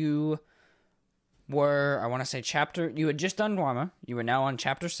update, you were, I want to say you had just done Dwarma. You were now on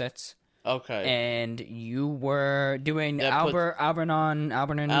chapter 6, Okay. and you were doing That puts- Algernon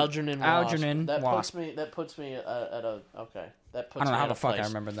Wasp. That puts me at a okay. That puts I don't know me how at the a fuck I place.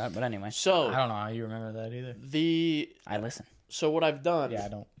 remember that, but anyway, So I don't know how you remember that either. I listen. So what I've done Yeah, I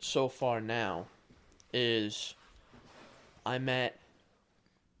don't. so far now is I'm at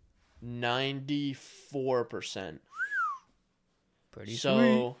 94%. Pretty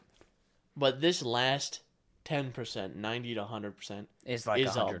So, but this last 10%, 90 to 100%, It's like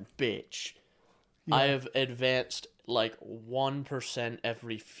is 100. a bitch. I have advanced like 1%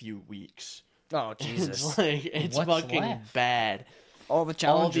 every few weeks. Oh, Jesus. It's like, it's What's fucking left? bad. All the All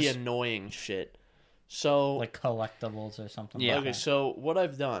challenges. the annoying shit. So, Like collectibles or something Yeah. like okay, that. so what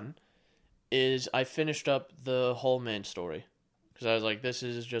I've done is I finished up the whole main story. Because I was like, this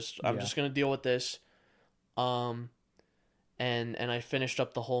is just, I'm Yeah. just going to deal with this. And I finished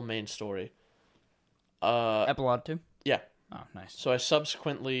up the whole main story. Epilogue 2? Yeah. Oh, nice. So I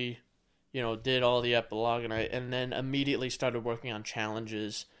subsequently, did all the epilogue, and then immediately started working on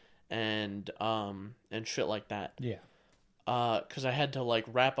challenges and shit like that. Yeah. Because I had to like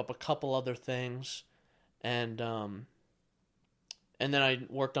wrap up a couple other things, and then I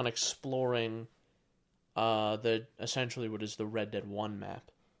worked on exploring the essentially what is the Red Dead 1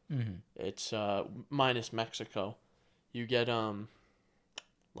 map. Mm-hmm. It's minus Mexico. You get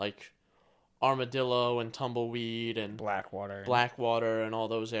like Armadillo and Tumbleweed and Blackwater and all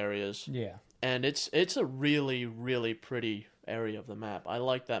those areas. Yeah. And it's a really, really pretty area of the map. I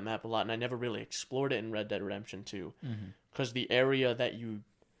like that map a lot, and I never really explored it in Red Dead Redemption 2. Because the area that you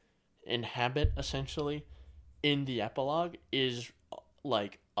inhabit, essentially, in the epilogue is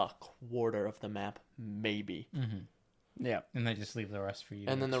like a quarter of the map, maybe. Mm-hmm. Yeah. And they just leave the rest for you.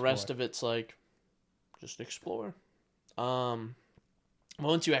 And then the rest of it's like, just explore.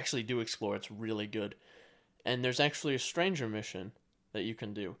 Once you actually do explore, it's really good. And there's actually a stranger mission that you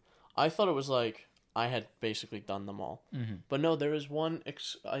can do. I thought it was like I had basically done them all. Mm-hmm. But no, there is one,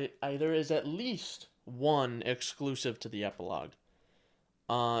 there is at least one exclusive to the epilogue.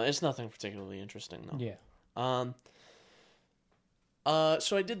 It's nothing particularly interesting, though. Yeah.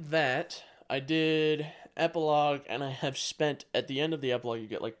 So I did that. I did epilogue, and I have spent, at the end of the epilogue, you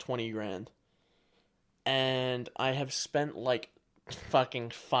get like 20 grand. And I have spent like fucking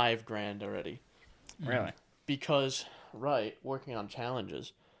 5 grand already. Really? Because, working on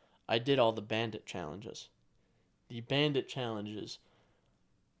challenges, I did all the bandit challenges. The bandit challenges,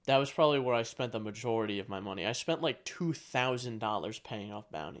 that was probably where I spent the majority of my money. I spent like $2,000 paying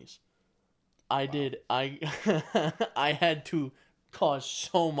off bounties. I had to cause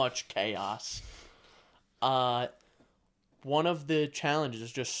so much chaos. One of the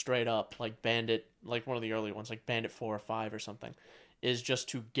challenges, just straight up, like bandit, like one of the early ones, like bandit 4 or 5 or something, is just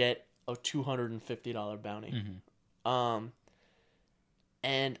to get a $250 bounty. Mm-hmm.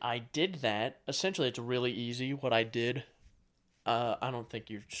 And I did that. Essentially, it's really easy. What I did, I don't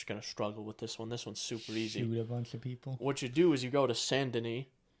think you're just going to struggle with this one. This one's super easy. Shoot a bunch of people. What you do is you go to Saint Denis,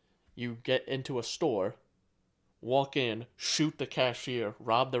 you get into a store, walk in, shoot the cashier,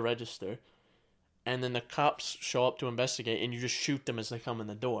 rob the register, and then the cops show up to investigate, and you just shoot them as they come in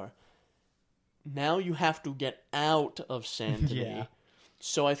the door. Now you have to get out of Saint Denis. Yeah.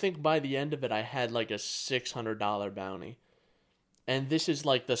 So I think by the end of it, I had like a $600 bounty. And this is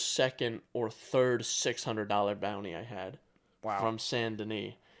like the second or third $600 bounty I had from Saint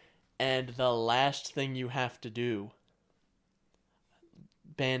Denis. And the last thing you have to do,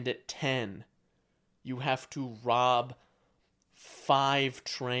 Bandit 10, you have to rob 5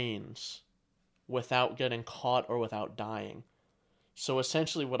 trains without getting caught or without dying. So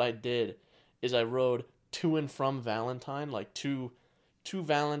essentially what I did is I rode to and from Valentine, like to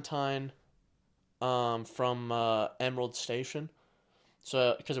Valentine from Emerald Station.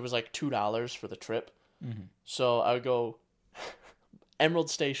 So, because it was like $2 for the trip. Mm-hmm. So I would go Emerald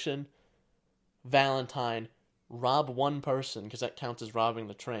Station, Valentine, rob one person, because that counts as robbing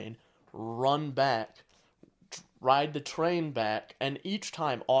the train, run back, ride the train back, and each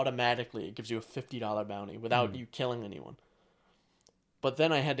time automatically it gives you a $50 bounty without you killing anyone. But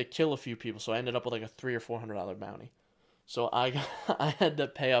then I had to kill a few people, so I ended up with like a $300 or $400 bounty. So I had to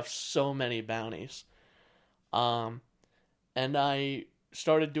pay off so many bounties. And I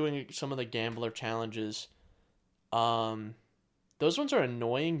started doing some of the gambler challenges. Those ones are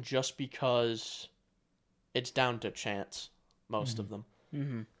annoying just because it's down to chance, most of them.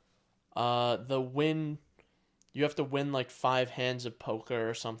 Mm-hmm. The win, you have to win like 5 hands of poker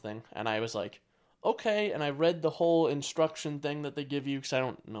or something. And I was like, okay. And I read the whole instruction thing that they give you because I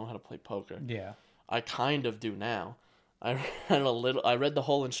don't know how to play poker. Yeah. I kind of do now. I read the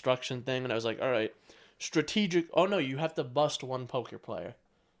whole instruction thing, and I was like, all right, strategic. Oh no, you have to bust one poker player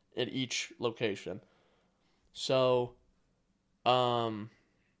at each location. So,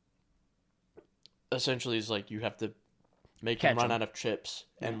 essentially, it's like you have to make him run out of chips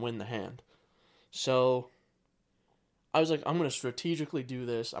and win the hand. So, I was like, I'm gonna strategically do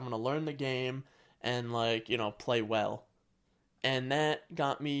this. I'm gonna learn the game and play well. And that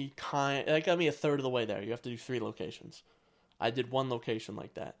got me a third of the way there. You have to do 3 locations. I did 1 location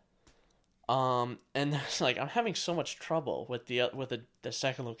like that. And it's like I'm having so much trouble with the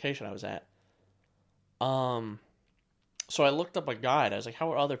second location I was at. So I looked up a guide. I was like,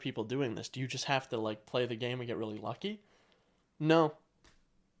 how are other people doing this? Do you just have to, like, play the game and get really lucky? No.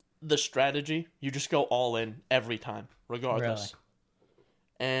 The strategy, you just go all in every time, regardless.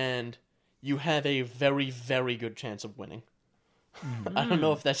 Really? And you have a very, very good chance of winning. I don't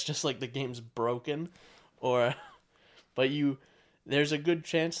know if that's just, like, the game's broken, or... But there's a good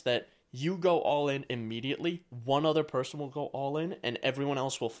chance that you go all in immediately, one other person will go all in, and everyone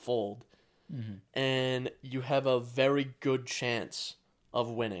else will fold. Mm-hmm. And you have a very good chance of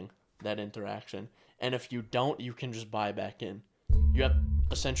winning that interaction. And if you don't, you can just buy back in. You have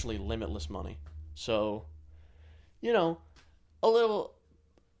essentially limitless money. So, a little,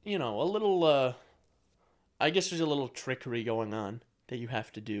 I guess there's a little trickery going on that you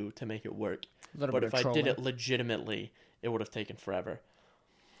have to do to make it work. But if I did it legitimately, it would have taken forever.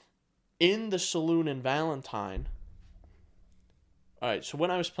 In the saloon in Valentine... Alright, so when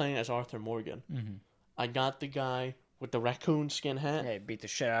I was playing as Arthur Morgan, I got the guy with the raccoon skin hat. Yeah, he beat the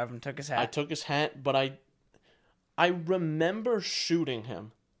shit out of him, took his hat. I took his hat, but I remember shooting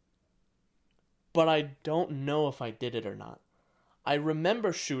him. But I don't know if I did it or not. I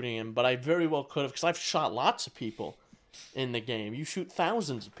remember shooting him, but I very well could have, because I've shot lots of people in the game. You shoot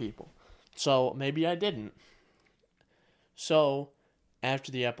thousands of people. So maybe I didn't. So,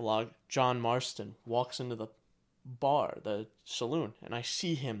 after the epilogue, John Marston walks into the bar, the saloon, and I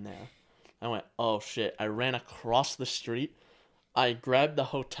see him there. I went, oh shit. I ran across the street. I grabbed the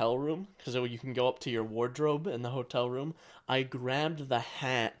hotel room, because you can go up to your wardrobe in the hotel room. I grabbed the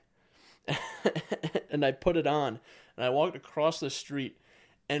hat, and I put it on, and I walked across the street,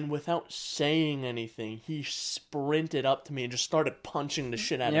 and without saying anything, he sprinted up to me and just started punching the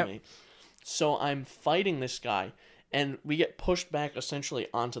shit out of me. So I'm fighting this guy, and we get pushed back essentially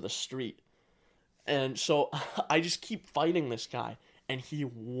onto the street. And so I just keep fighting this guy, and he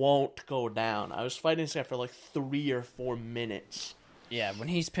won't go down. I was fighting this guy for like 3 or 4 minutes. Yeah, when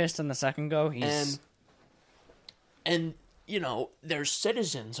he's pissed on the second go, he's... And there's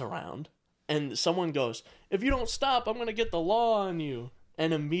citizens around, and someone goes, if you don't stop, I'm going to get the law on you.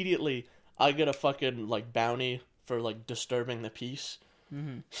 And immediately, I get a fucking, like, bounty for, like, disturbing the peace.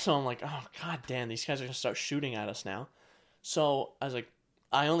 Mm-hmm. So I'm like, oh, god damn, these guys are going to start shooting at us now. So I was like,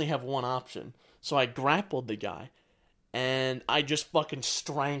 I only have one option. So I grappled the guy, and I just fucking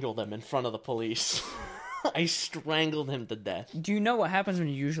strangled him in front of the police. I strangled him to death. Do you know what happens when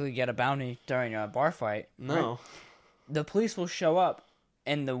you usually get a bounty during a bar fight? No. Right? The police will show up,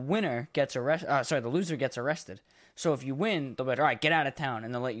 and the winner gets arrested. The loser gets arrested. So if you win, they'll be like, all right, get out of town,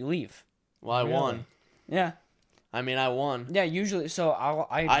 and they'll let you leave. Well, I won. Yeah. I mean, I won. Yeah, usually. So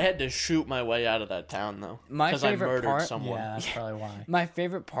I had to shoot my way out of that town though, because I murdered someone. Yeah, that's probably why. My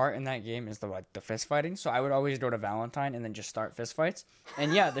favorite part in that game is the fist fighting. So I would always go to Valentine and then just start fist fights.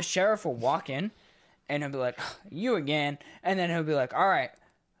 And yeah, the sheriff will walk in, and he'll be like, "You again," and then he'll be like, "All right,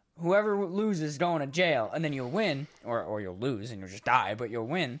 whoever loses is going to jail," and then you'll win, or you'll lose and you'll just die, but you'll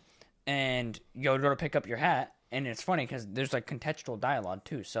win, and you'll go to pick up your hat. And it's funny because there's like contextual dialogue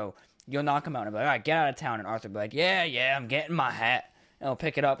too. So you'll knock him out and be like, all right, get out of town. And Arthur will be like, yeah, I'm getting my hat. And he'll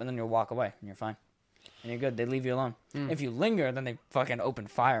pick it up and then you'll walk away and you're fine. And you're good. They leave you alone. If you linger, then they fucking open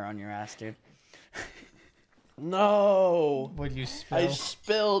fire on your ass, dude. No. What'd you spill? I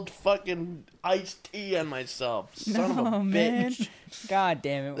spilled fucking iced tea on myself. Son of a bitch. Man. God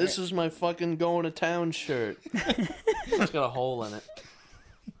damn it. This is my fucking going to town shirt. It's got a hole in it.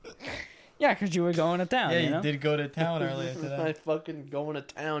 Yeah, because you were going to town. Yeah, you did go to town earlier This is today. my fucking going to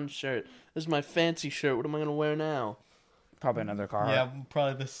town shirt. This is my fancy shirt. What am I going to wear now? Probably another car. Yeah,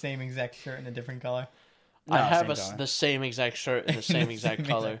 probably the same exact shirt in a different color. No, I have same color. the same exact shirt in the same exact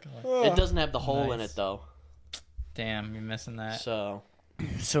color. color. It doesn't have the hole in Nice. it, though. Damn, you're missing that. So,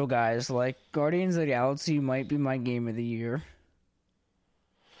 So, guys, like, Guardians of the Galaxy might be my game of the year.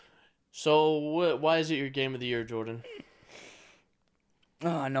 why is it your game of the year, Jordan?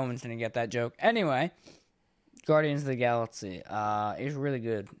 Oh, no one's gonna get that joke. Anyway, Guardians of the Galaxy is really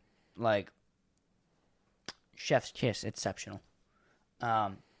good. Like, chef's kiss, exceptional.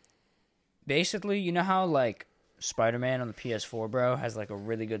 Basically, you know how, like, Spider-Man on the PS4, bro, has, like, a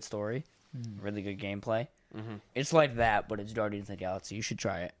really good story, really good gameplay? Mm-hmm. It's like that, but it's Guardians of the Galaxy. You should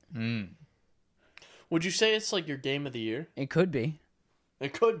try it. Would you say it's like your game of the year? It could be.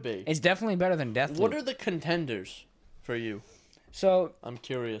 It could be. It's definitely better than Deathloop. What are the contenders for you? So, I'm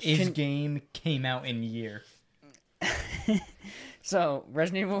curious. His game came out in year.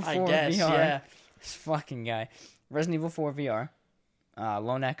 Resident Evil 4 I guess, VR. yeah. This fucking guy. Resident Evil 4 VR.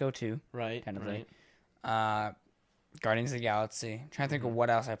 Lone Echo 2. Right, Technically. right. Guardians of the Galaxy. I'm trying to think of what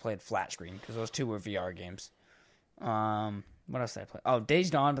else I played flat screen, because those two were VR games. What else did I play? Oh, Days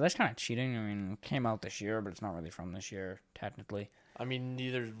Gone, but that's kind of cheating. I mean, it came out this year, but it's not really from this year, technically. I mean,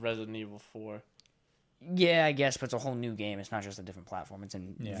 neither is Resident Evil 4. Yeah, I guess, but it's a whole new game. It's not just a different platform. It's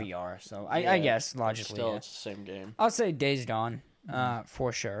in VR, so I guess logically, Still, it's the same game. I'll say Days Gone,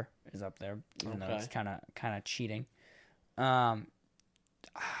 for sure, is up there, even though it's kind of cheating.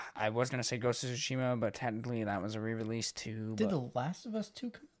 I was gonna say Ghost of Tsushima, but technically that was a re-release too. Did The Last of Us 2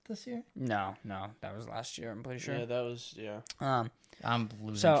 come out this year? No, that was last year. I'm pretty sure. Yeah, that was I'm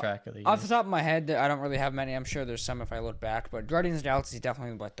losing track of the years. Off the top of my head, I don't really have many. I'm sure there's some if I look back, but Guardians of the Galaxy is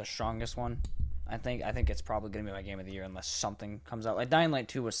definitely like the strongest one. I think it's probably gonna be my game of the year unless something comes out. Like Dying Light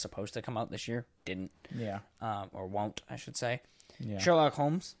 2 was supposed to come out this year, didn't. Yeah. Or won't, I should say. Yeah. Sherlock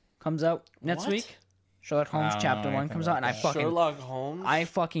Holmes comes out next week. Sherlock Holmes Chapter 1 comes out, and I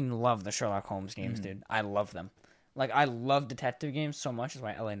fucking love the Sherlock Holmes games, dude. I love them. Like, I love detective games so much. That's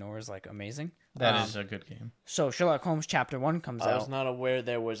why L.A. Noire is, like, amazing. That is a good game. So, Sherlock Holmes Chapter 1 comes out. I was not aware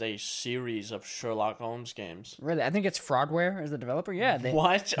there was a series of Sherlock Holmes games. Really? I think it's Fraudware as the developer. Yeah.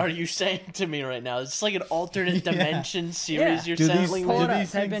 What are you saying to me right now? Is this like an alternate dimension series you're saying?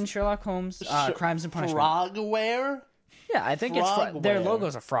 Type in Sherlock Holmes, Crimes and Punishment. Frogware? Yeah, I think their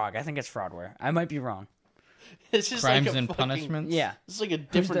logo's a frog. I think it's Fraudware. I might be wrong. It's just Crimes like and Punishments? Yeah. It's like a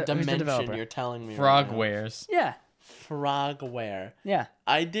different dimension you're telling me. Frogwares. Yeah. Frogware. Yeah.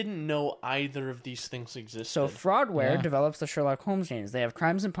 I didn't know either of these things existed. So Fraudware develops the Sherlock Holmes games. They have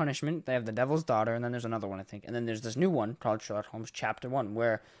Crimes and Punishment, they have The Devil's Daughter, and then there's another one, I think. And then there's this new one called Sherlock Holmes Chapter 1,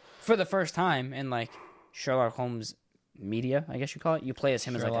 where for the first time in, like, Sherlock Holmes media, I guess you call it, you play as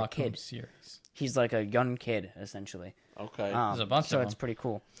him as, like, a kid. Holmes series. He's like a young kid, essentially. Okay. There's a bunch of them. So it's pretty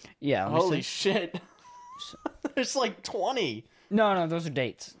cool. Yeah. Holy shit. There's like 20. No, those are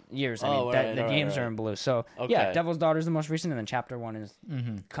dates, years. I mean, the games are in blue. So yeah, Devil's Daughter is the most recent, and then Chapter 1 is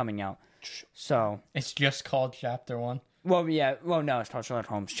coming out. So it's just called Chapter 1. Well, yeah. Well, no, it's called Sherlock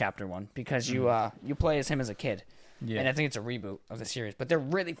Holmes Chapter 1 because you play as him as a kid. Yeah. And I think it's a reboot of the series, but they're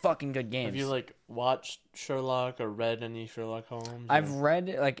really fucking good games. Have you like watched Sherlock or read any Sherlock Holmes? I've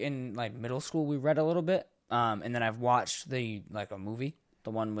read like in like middle school we read a little bit, and then I've watched a movie,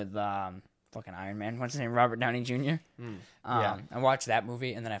 the one with fucking Iron Man. What's his name? Robert Downey Jr. I watched that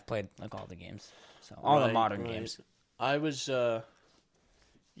movie, and then I've played like all the games, so all the modern games. I was,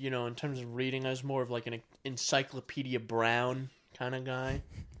 in terms of reading, I was more of like an Encyclopedia Brown kind of guy.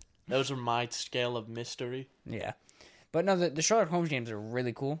 Those are my scale of mystery. Yeah. But no, the Sherlock Holmes games are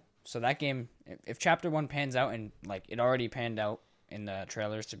really cool. So that game, if Chapter 1 pans out, and like it already panned out in the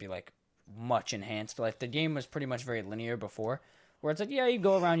trailers to be like much enhanced. Like the game was pretty much very linear before, where it's like, yeah, you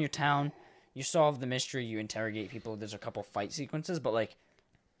go around your town, you solve the mystery, you interrogate people, there's a couple fight sequences, but like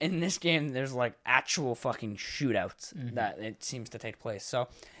in this game, there's like actual fucking shootouts that it seems to take place. So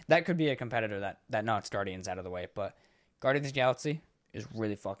that could be a competitor that knocks Guardians out of the way. But Guardians of the Galaxy is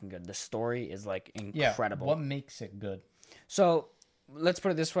really fucking good. The story is like incredible. Yeah, what makes it good? So let's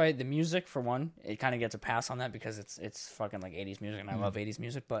put it this way: the music, for one, it kind of gets a pass on that because it's fucking like 80s music, and I love 80s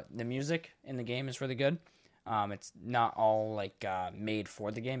music. But the music in the game is really good. It's not all like made for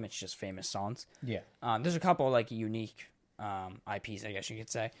the game; it's just famous songs. Yeah. There's a couple like unique IPs, I guess you could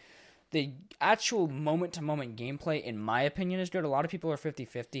say. The actual moment-to-moment gameplay, in my opinion, is good. A lot of people are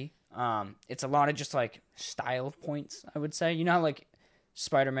 50-50. It's a lot of just like style points, I would say. You know how like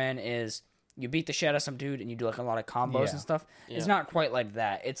Spider-Man is, you beat the shit out of some dude and you do like a lot of combos and stuff. Yeah. It's not quite like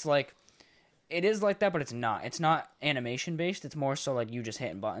that. It's like, it is like that, but it's not. It's not animation based. It's more so like you just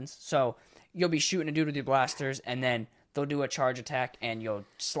hitting buttons. So you'll be shooting a dude with your blasters, and then they'll do a charge attack and you'll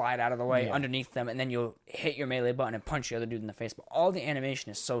slide out of the way underneath them, and then you'll hit your melee button and punch the other dude in the face. But all the animation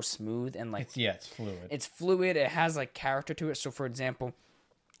is so smooth and like it's fluid. It's fluid. It has like character to it. So for example,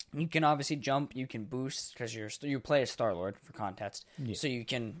 you can obviously jump, you can boost because you play as Star-Lord for context. Yeah. So you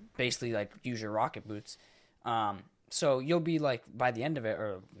can basically like use your rocket boots. So you'll be like, by the end of it,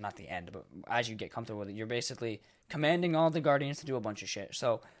 or not the end, but as you get comfortable with it, you're basically commanding all the Guardians to do a bunch of shit.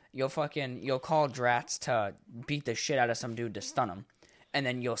 So you'll call Drats to beat the shit out of some dude to stun him. And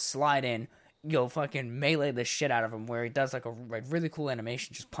then you'll slide in, you'll fucking melee the shit out of him, where he does like a really cool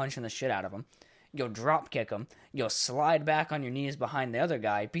animation, just punching the shit out of him. You'll drop kick him. You'll slide back on your knees behind the other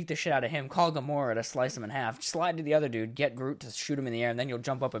guy, beat the shit out of him, call Gamora to slice him in half, slide to the other dude, get Groot to shoot him in the air, and then you'll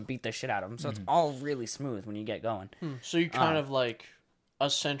jump up and beat the shit out of him. So it's all really smooth when you get going. So you kind of like,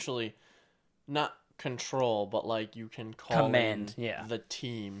 essentially, not control, but like you can command the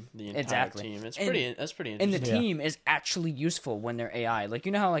team, the entire team. That's pretty interesting. And the team is actually useful when they're AI. Like,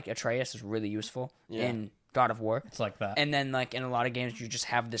 you know how like Atreus is really useful in God of War? It's like that. And then like in a lot of games you just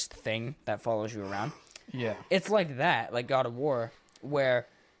have this thing that follows you around. Yeah. It's like that, like God of War, where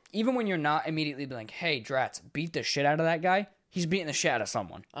even when you're not immediately like, hey, Dratz, beat the shit out of that guy, he's beating the shit out of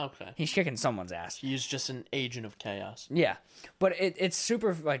someone. Okay. He's kicking someone's ass. He's just an agent of chaos. Yeah. But it's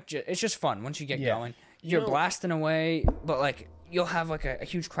super, like, it's just fun once you get going. You're blasting away, but, like, you'll have, like, a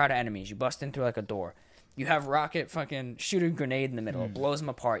huge crowd of enemies. You bust in through, like, a door. You have Rocket fucking shoot a grenade in the middle. It blows them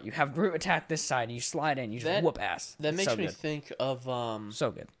apart. You have Groot attack this side, and you slide in. You just whoop ass. That makes me good. think of...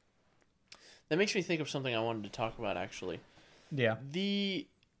 So good. That makes me think of something I wanted to talk about, actually. Yeah. The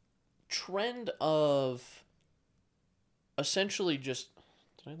trend of essentially just...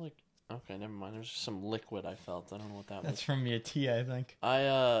 Did I, like... Okay, never mind. There's just some liquid I felt. I don't know what that was. That's from your tea, I think.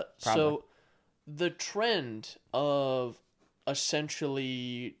 So, the trend of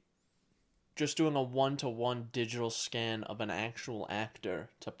essentially... just doing a one-to-one digital scan of an actual actor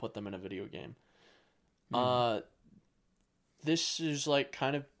to put them in a video game. This is, like,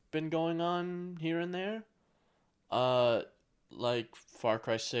 kind of been going on here and there. Like, Far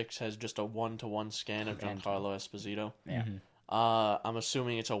Cry 6 has just a one-to-one scan of Giancarlo Esposito. Yeah. I'm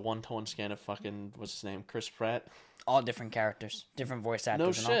assuming it's a one-to-one scan of fucking, what's his name, Chris Pratt? All different characters. Different voice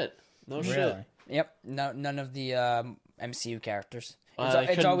actors. No shit. No shit. Yep. No, none of the MCU characters.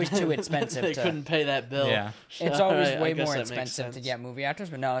 It's always too expensive. They couldn't pay that bill. Yeah. It's always way more expensive to get movie actors,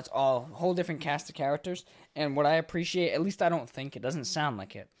 but no, it's all a whole different cast of characters. And what I appreciate, at least I don't think, it doesn't sound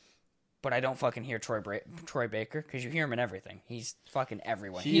like it, but I don't fucking hear Troy Baker, because you hear him in everything. He's fucking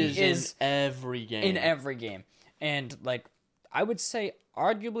everywhere. He is in every game. In every game. And, like, I would say,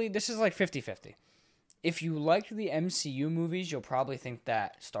 arguably, this is like 50-50. If you liked the MCU movies, you'll probably think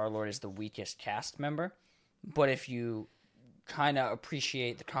that Star-Lord is the weakest cast member. But if you kind of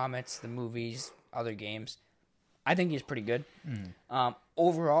appreciate the comics, the movies, other games, I think he's pretty good.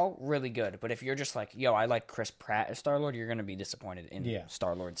 Overall, really good. But if you're just like, yo, I like Chris Pratt as Star-Lord, you're going to be disappointed in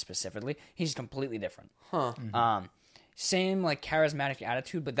Star-Lord specifically. He's completely different. Same, like, charismatic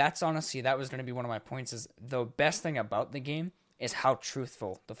attitude, but that was going to be one of my points, is the best thing about the game is how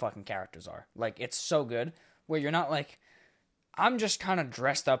truthful the fucking characters are. Like, it's so good, where you're not like, I'm just kind of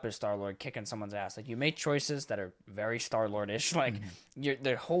dressed up as Star-Lord kicking someone's ass. Like, you make choices that are very Star-Lord-ish. Like,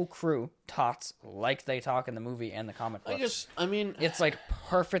 the whole crew talks like they talk in the movie and the comic books. It's, like,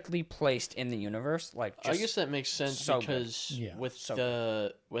 perfectly placed in the universe. Like, I guess that makes sense, so because with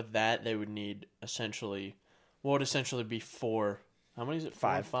that, they would need essentially... What would essentially be four... How many is it?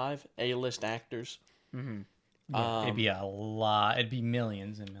 Five A-list actors. It'd be a lot. It'd be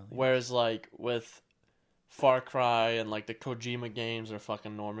millions and millions. Whereas, like, with Far Cry and, like, the Kojima games, or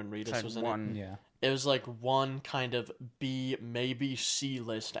fucking Norman Reedus was in it. Yeah. It was, like, one kind of B, maybe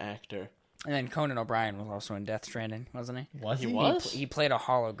C-list actor. And then Conan O'Brien was also in Death Stranding, wasn't he? Was he? He played a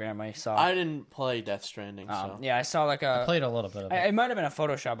hologram, I saw. I didn't play Death Stranding, so... Yeah, I saw, like, I played a little bit of it. It might have been a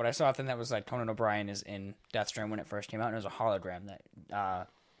Photoshop, but I saw a thing that was, like, Conan O'Brien is in Death Stranding when it first came out, and it was a hologram that...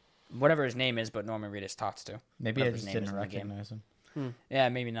 whatever his name is, but Norman Reedus talks to. Maybe I just didn't recognize him. Yeah,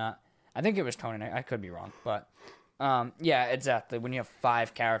 maybe not. I think it was Conan. I could be wrong, but yeah, exactly. When you have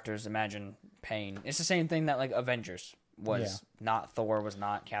 5 characters, imagine paying. It's the same thing that, like, Avengers was not. Thor was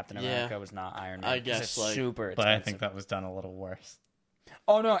not. Captain America was not. Iron Man. I guess, it's like, super expensive. But I think that was done a little worse.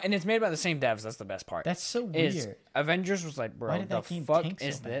 Oh no, and it's made by the same devs. That's the best part. That's so weird. Avengers was like, bro, Why did the that game fuck tank so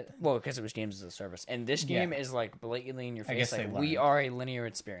is bad? that? Well, because it was games as a service, and this game is like blatantly in your face. guess Like, they we learned. are a linear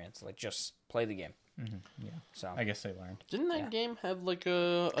experience. Like, just play the game. Yeah. So I guess they learned. Didn't that game have, like,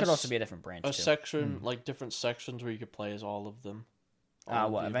 a... could also be a different branch. A too. section, like, different sections where you could play as all of them? All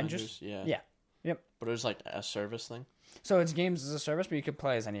of What, the Avengers? Yeah. Yeah. Yep. But it was, like, a service thing? So it's games as a service, but you could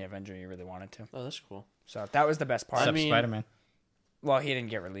play as any Avenger you really wanted to. Oh, that's cool. So that was the best part. Except mean- Spider-Man. Well, he didn't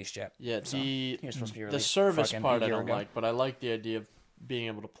get released yet. Yeah, so he was supposed to be the released service fucking part a I year don't ago. like, but I like the idea of being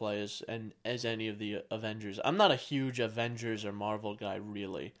able to play as any of the Avengers. I'm not a huge Avengers or Marvel guy,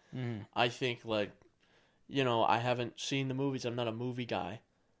 really. I think, like, you know, I haven't seen the movies. I'm not a movie guy.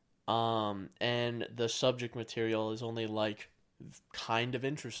 And the subject material is only, like, kind of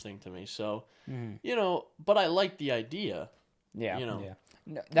interesting to me. So, you know, but I like the idea. Yeah. You know. Yeah.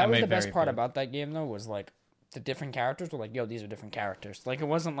 No, that was made the best very part big. about that game, though, was, like, the different characters were like, yo, these are different characters. Like, it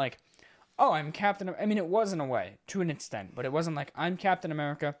wasn't like, oh, I'm Captain... I mean, it was in a way, to an extent, but it wasn't like, I'm Captain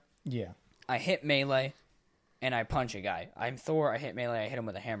America, Yeah. I hit melee, and I punch a guy. I'm Thor, I hit melee, I hit him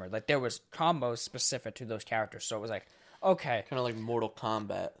with a hammer. Like, there was combos specific to those characters, so it was like, okay. Kind of like Mortal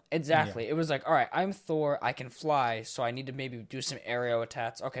Kombat. Exactly. It was like, all right, I'm Thor, I can fly, so I need to maybe do some aerial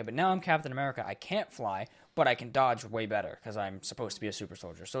attacks. Okay, but now I'm Captain America, I can't fly, but I can dodge way better because I'm supposed to be a super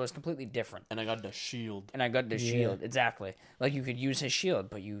soldier. So it's completely different. And I got the shield. And I got the shield, exactly. Like, you could use his shield,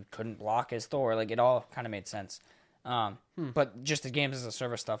 but you couldn't block as Thor. Like, it all kind of made sense. But just the games as a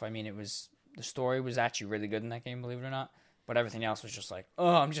service stuff, I mean, the story was actually really good in that game, believe it or not. but everything else was just like,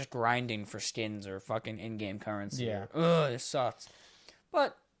 oh, I'm just grinding for skins or fucking in-game currency. Yeah. Oh, this sucks.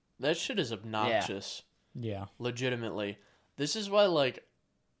 But That shit is obnoxious. Yeah. Legitimately. This is why, like,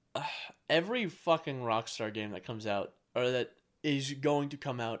 every fucking Rockstar game that comes out, or that is going to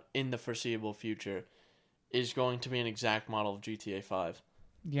come out in the foreseeable future, is going to be an exact model of GTA 5.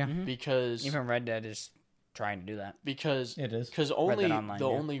 Yeah. Because even Red Dead is trying to do that. because It is. because Red only Dead Online, the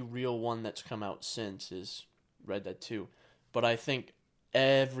yeah. only real one that's come out since is Red Dead 2. But I think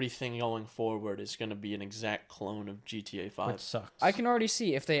everything going forward is going to be an exact clone of GTA 5. Which sucks. I can already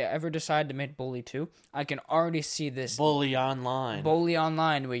see if they ever decide to make Bully 2, I can already see this Bully Online. Bully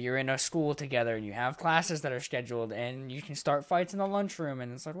Online where you're in a school together and you have classes that are scheduled and you can start fights in the lunchroom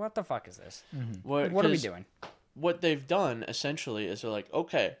and it's like, what the fuck is this? Like, what are we doing? What they've done essentially is they're like,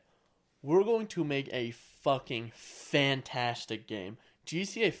 okay, we're going to make a fucking fantastic game.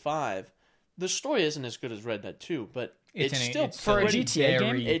 GTA 5, the story isn't as good as Red Dead 2, but it's still for a pretty, GTA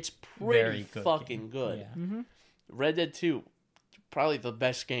game, it's very pretty good fucking game. good. Yeah. Red Dead 2, probably the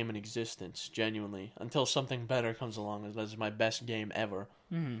best game in existence, genuinely, until something better comes along. That's my best game ever.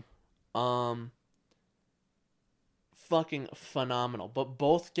 Fucking phenomenal. But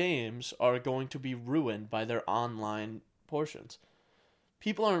both games are going to be ruined by their online portions.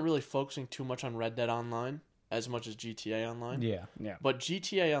 People aren't really focusing too much on Red Dead Online as much as GTA Online. Yeah. Yeah. But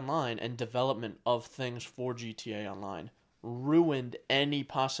GTA Online and development of things for GTA Online ruined any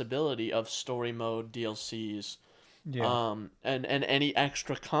possibility of story mode, DLCs, Yeah. and any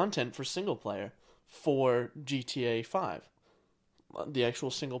extra content for single player for GTA 5. The actual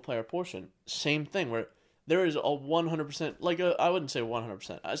single player portion. Same thing where there is a 100%, like I wouldn't say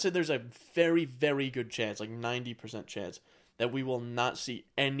 100%. I said there's a very, very good chance, like 90% chance, that we will not see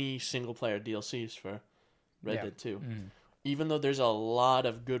any single player DLCs for Red Dead 2. Even though there's a lot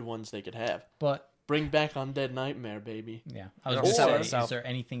of good ones they could have. But Bring back Undead Nightmare, baby. yeah, I was Or- going to Or- say, is there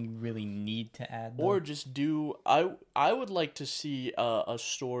anything you really need to add? Though? Or just do... I would like to see a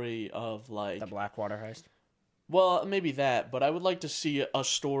story of, like... The Blackwater heist. Well, maybe that, but I would like to see a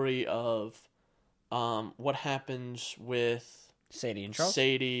story of what happens with Sadie and Charles.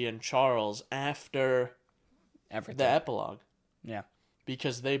 Sadie and Charles after Everything. the epilogue. Yeah.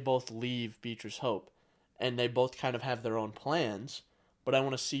 Because they both leave Beatrice Hope, and they both kind of have their own plans, but I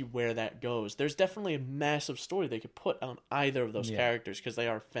want to see where that goes. There's definitely a massive story they could put on either of those characters, because they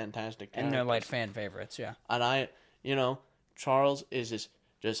are fantastic characters. And they're like fan favorites, yeah. And Charles is this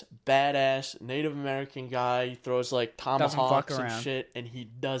just badass Native American guy. He throws like tomahawks and around. shit, and he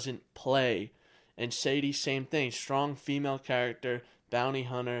doesn't play. And Sadie, same thing. Strong female character, bounty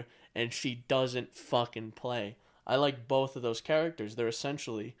hunter, and she doesn't fucking play. I like both of those characters. They're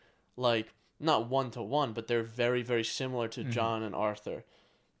essentially like not one-to-one, but they're very, very similar to John and Arthur.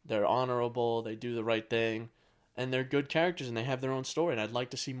 They're honorable, they do the right thing, and they're good characters, and they have their own story, and I'd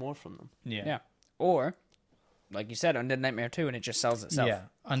like to see more from them. Yeah. Or, like you said, Undead Nightmare 2, and it just sells itself. Yeah.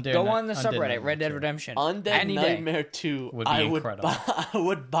 Go on the subreddit, Red Dead Redemption. Undead any day. Nightmare 2 Would be incredible. I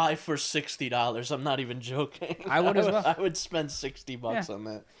would buy for $60. I'm not even joking. I would as well. I would spend $60 on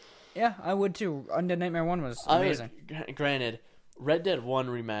that. Yeah, I would too. Undead Nightmare 1 was amazing. Granted, Red Dead 1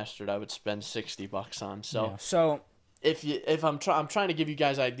 remastered I would spend $60 on. So Yeah. So if I'm trying to give you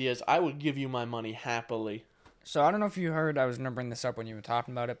guys ideas, I would give you my money happily. So I don't know if you heard, I was going to bring this up when you were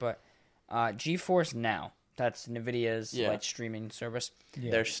talking about it, but GeForce Now, that's NVIDIA's like streaming service.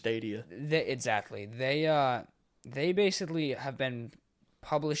 Yeah. Their Stadia. Exactly. They basically have been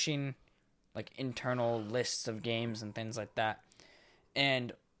publishing like internal lists of games and things like that.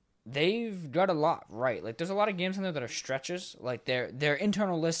 And they've got a lot right. Like there's a lot of games in there that are stretches. Like their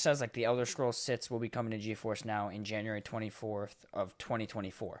internal list says like the Elder Scrolls 6 will be coming to GeForce Now in January 24th of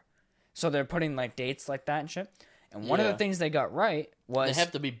 2024. So they're putting like dates like that and shit. And one of the things they got right was They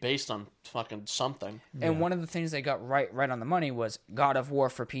have to be based on fucking something. and one of the things they got right on the money was God of War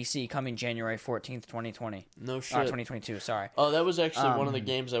for PC coming January 14th, 2020. No shit. 2022, sorry. Oh, that was actually one of the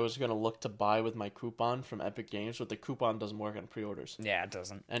games I was going to look to buy with my coupon from Epic Games, but the coupon doesn't work on pre-orders. Yeah, it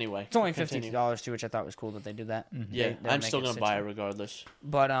doesn't. Anyway. It's only continue. $52 too, which I thought was cool that they did that. Yeah, They'll I'm make still it going to buy it $60. regardless.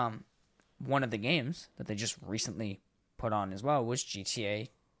 But one of the games that they just recently put on as well was GTA,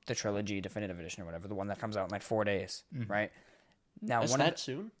 the Trilogy Definitive Edition or whatever, the one that comes out in like 4 days, right? Now, Is that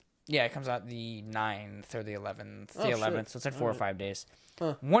soon? Yeah, it comes out the 9th or the 11th. Oh, The shit. 11th, so it's like 4 or 5 days.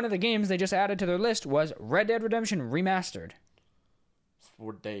 Huh. One of the games they just added to their list was Red Dead Redemption Remastered.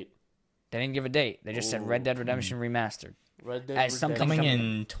 For date. They didn't give a date. They just said Red Dead Redemption Remastered. Red Dead As something Redemption.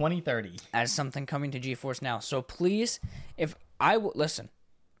 Coming in 2030. As something coming to GeForce Now. So please, if I will... Listen,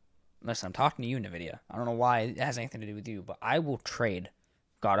 I'm talking to you, NVIDIA. I don't know why it has anything to do with you, but I will trade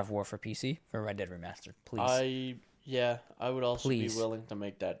God of War for PC for Red Dead Remastered. Please. Yeah, I would also Please. be willing to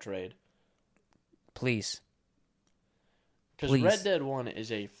make that trade. Please. Because Red Dead 1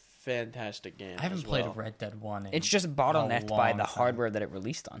 is a fantastic game. I haven't played Red Dead 1 in It's just bottlenecked by the time. hardware that it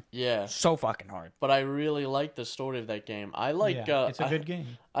released on. Yeah. So fucking hard. But I really like the story of that game. I like... it's a good game.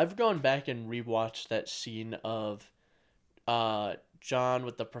 I've gone back and rewatched that scene of John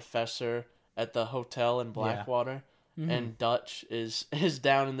with the professor at the hotel in Blackwater, and Dutch is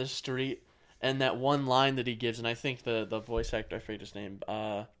down in the street, and that one line that he gives, and I think the voice actor, I forget his name,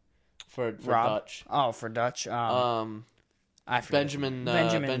 for Dutch. Oh, for Dutch. I forget.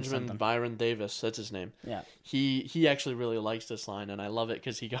 Benjamin Byron Davis, that's his name. Yeah. He actually really likes this line, and I love it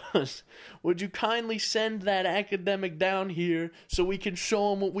because he goes, "Would you kindly send that academic down here so we can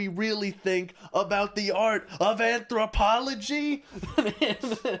show him what we really think about the art of anthropology?"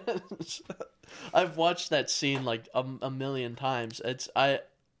 I've watched that scene like a million times.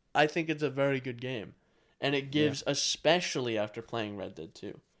 I think it's a very good game, and it gives, especially after playing Red Dead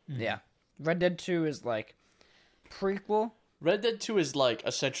 2. Yeah. Red Dead 2 is like prequel. Red Dead 2 is like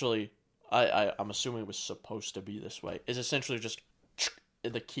essentially, I'm assuming it was supposed to be this way, is essentially just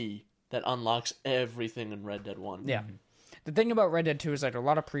the key that unlocks everything in Red Dead 1. Yeah. The thing about Red Dead 2 is like a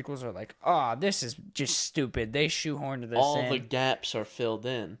lot of prequels are like, oh, this is just stupid. They shoehorned this All in. the gaps are filled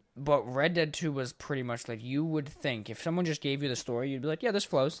in. But Red Dead 2 was pretty much like, you would think, if someone just gave you the story, you'd be like, yeah, this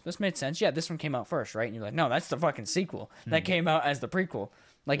flows. This made sense. Yeah, this one came out first, right? And you're like, no, that's the fucking sequel. That came out as the prequel.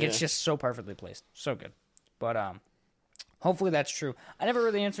 Like, it's just so perfectly placed. So good. But, hopefully that's true. I never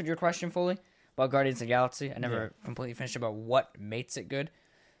really answered your question fully about Guardians of the Galaxy. I never completely finished about what makes it good.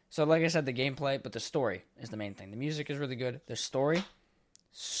 So, like I said, the gameplay, but the story is the main thing. The music is really good. The story,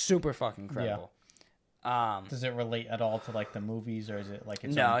 super fucking incredible. Yeah. Does it relate at all to like the movies, or is it like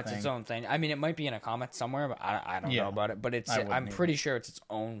its own No, thing? it's its own thing. I mean, it might be in a comic somewhere, but I don't know about it. But I'm pretty sure it's its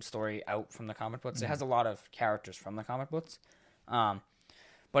own story out from the comic books. It has a lot of characters from the comic books.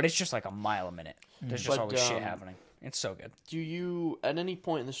 But it's just like a mile a minute. There's just always shit happening. It's so good. Do you, at any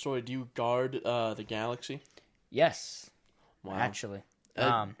point in the story, do you guard the galaxy? Yes. Wow. Actually.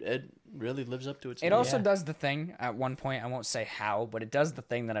 It really lives up to its It name. also does the thing at one point, I won't say how, but it does the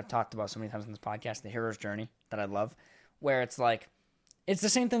thing that I've talked about so many times in this podcast, the hero's journey, that I love, where it's like, it's the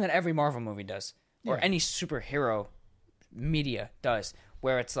same thing that every Marvel movie does, or any superhero media does,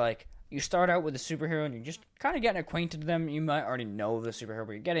 where it's like, you start out with a superhero and you're just kind of getting acquainted to them. You might already know the superhero,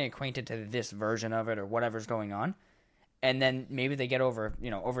 but you're getting acquainted to this version of it or whatever's going on. And then maybe they get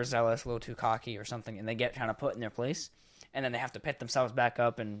overzealous, a little too cocky or something, and they get kind of put in their place. And then they have to pick themselves back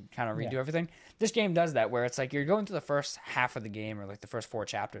up and kind of redo everything. This game does that, where it's like you're going through the first half of the game or like the first 4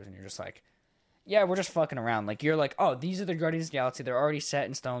 chapters, and you're just like, yeah, we're just fucking around. Like, you're like, oh, these are the Guardians of the Galaxy. They're already set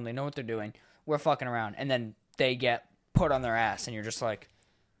in stone. They know what they're doing. We're fucking around. And then they get put on their ass, and you're just like,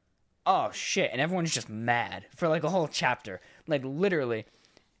 oh, shit. And everyone's just mad for like a whole chapter. Like, literally,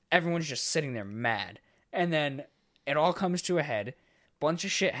 everyone's just sitting there mad. And then it all comes to a head. Bunch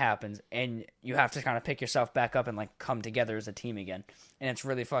of shit happens, and you have to kind of pick yourself back up and like come together as a team again. And it's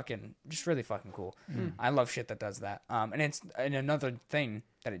really fucking cool. I love shit that does that. And another thing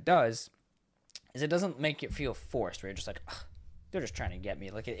that it does is it doesn't make it feel forced, where you're just like, ugh, they're just trying to get me.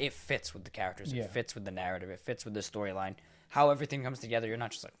 Like, it fits with the characters. It fits with the narrative. It fits with the storyline. How everything comes together. You're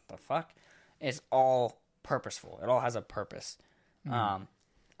not just like, the fuck? It's all purposeful. It all has a purpose.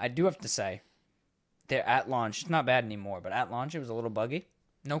 I do have to say, there at launch, it's not bad anymore, but at launch it was a little buggy.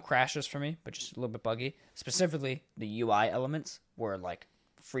 No crashes for me, but just a little bit buggy. Specifically, the UI elements were like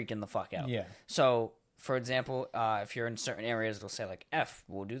freaking the fuck out. Yeah. So, for example, if you're in certain areas, it'll say like F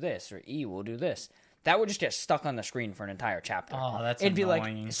will do this or E will do this. That would just get stuck on the screen for an entire chapter. Oh, that's It'd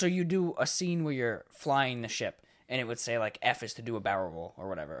annoying. be like, so you do a scene where you're flying the ship, and it would say like F is to do a barrel roll or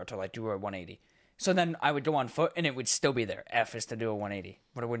whatever, or to like do a 180. So then I would go on foot, and it would still be there. F is to do a 180,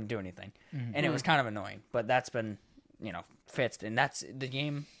 but it wouldn't do anything. And it was kind of annoying, but that's been, fixed. And that's the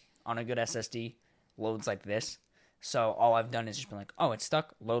game on a good SSD loads like this. So all I've done is just been like, oh, it's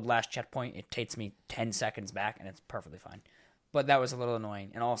stuck. Load last checkpoint. It takes me 10 seconds back, and it's perfectly fine. But that was a little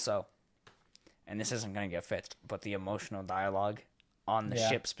annoying. And also, and this isn't going to get fixed, but the emotional dialogue on the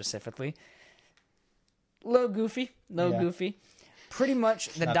ship specifically, little goofy. Pretty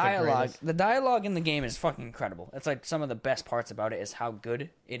much the dialogue in the game is fucking incredible. It's like some of the best parts about it is how good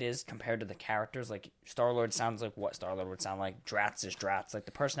it is compared to the characters. Like, Star-Lord sounds like what Star-Lord would sound like. Dratz is Dratz. Like,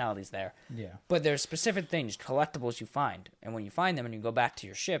 the personality's there. Yeah. But there's specific things, collectibles you find. And when you find them and you go back to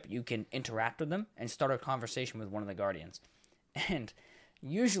your ship, you can interact with them and start a conversation with one of the Guardians. And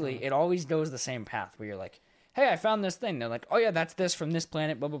usually it always goes the same path where you're like, hey, I found this thing. They're like, oh yeah, that's this from this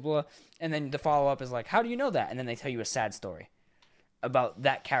planet, blah, blah, blah. And then the follow-up is like, how do you know that? And then they tell you a sad story. about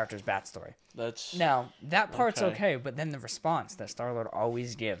that character's backstory. That's Now, that part's Okay. okay, but then the response that Star-Lord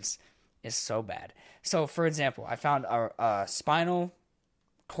always gives is so bad. So, for example, I found a spinal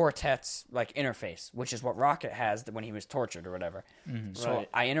cortex like interface, which is what Rocket has when he was tortured or whatever. So Right.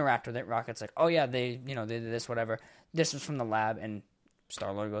 I interact with it. Rocket's like, "Oh yeah, they did this, whatever. This was from the lab." And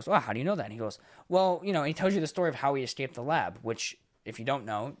Star-Lord goes, "Oh, how do you know that?" And he goes, "Well, he tells you the story of how he escaped the lab, which, if you don't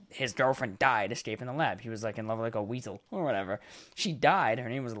know, his girlfriend died escaping the lab. He was like in love with like a weasel or whatever. She died. Her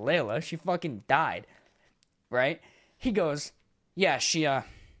name was Layla. She fucking died. Right?" He goes, "Yeah, she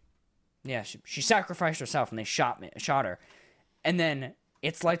sacrificed herself and they shot her." And then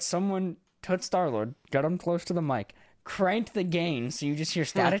it's like someone took Star-Lord, got him close to the mic, cranked the gain so you just hear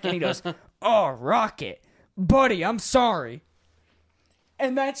static, and he goes, "Oh, Rocket, buddy, I'm sorry."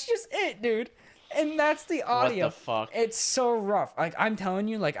 And that's just it, dude. And that's the audio. What the fuck? It's so rough. Like, I'm telling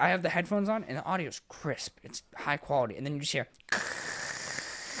you, like, I have the headphones on, and the audio's crisp. It's high quality. And then you just hear,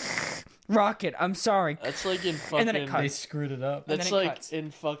 "Rocket, I'm sorry." That's like in And then it fucking. cuts. They screwed it up. And That's then it like cuts.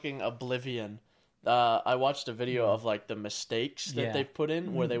 in fucking Oblivion. I watched a video of like the mistakes that Yeah. they put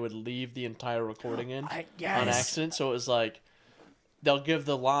in, where they would leave the entire recording in on Yes. accident. So it was like they'll give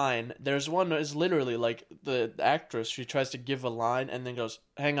the line. There's one that is literally like the actress. She tries to give a line and then goes,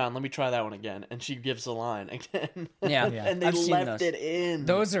 "Hang on, let me try that one again," and she gives the line again. Yeah. Yeah. And they I've seen left those. it in.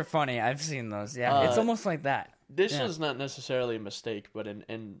 Those are funny. I've seen those. Yeah, it's Uh, almost like that. This Yeah. was not necessarily a mistake, but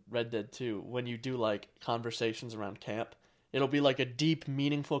in Red Dead 2, when you do like conversations around camp, it'll be like a deep,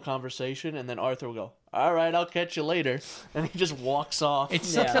 meaningful conversation, and then Arthur will go, "All right, I'll catch you later," and he just walks off. It's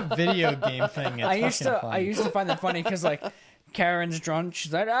such a video game thing. It's I used fucking to funny. find that funny because like Karen's drunk.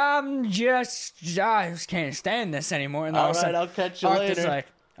 She's like, I just can't stand this anymore. And all All of a right, sudden, I'll catch you Arthur's later. like,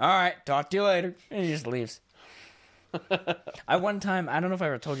 "All right, talk to you later," and he just leaves. I one time, I don't know if I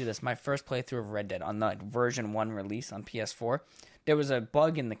ever told you this, my first playthrough of Red Dead on the version 1 release on PS4, there was a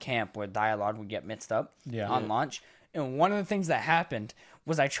bug in the camp where dialogue would get mixed up on launch. And one of the things that happened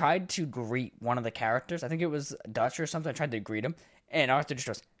was I tried to greet one of the characters. I think it was Dutch or something. I tried to greet him. And Arthur just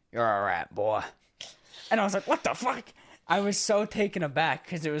goes, "You're all right, boy." And I was like, what the fuck? I was so taken aback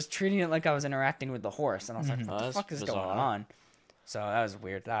because it was treating it like I was interacting with the horse. And I was like, what the That's fuck is bizarre. going on? So that was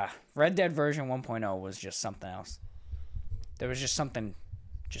weird. Red Dead version 1.0 was just something else. There was just something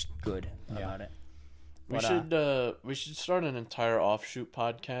just good about it. We should start an entire offshoot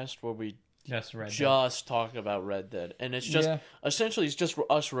podcast where we Just Red Dead. just talk about Red Dead, and it's just Yeah. essentially it's just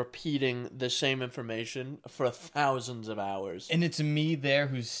us repeating the same information for thousands of hours. And it's me there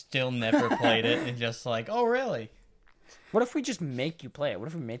who's still never played it and just like, oh, really? What if we just make you play it? What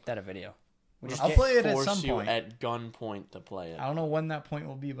if we make that a video? We just I'll get- play it at Force some you point. at gunpoint to play it. I don't know when that point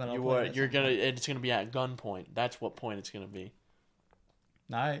will be, but I'll You play are it at you're some gonna point. it's gonna be at gunpoint. That's what point it's gonna be.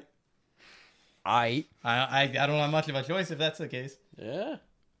 All right. I I don't have much of a choice if that's the case. Yeah,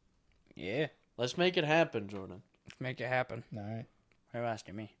 yeah. let's make it happen, Jordan. Let's make it happen. All right. Why are you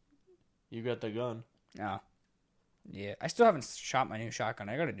asking me? You got the gun. No. Yeah. I still haven't shot my new shotgun.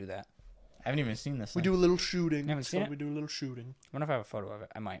 I gotta do that. I haven't even seen this. We thing. do a little shooting. You haven't seen it? We do a little shooting. I wonder if I have a photo of it.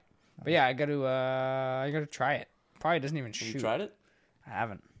 I might. But yeah, I gotta try it. Probably doesn't even Have shoot. you tried it? I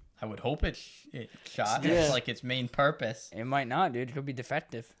haven't. I would hope it shot. Yeah. It's like its main purpose. It might not, dude. It could be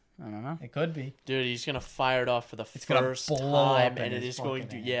defective. I don't know. It could be. Dude, he's gonna fire it off for the gonna first blow time, up in and it his is going to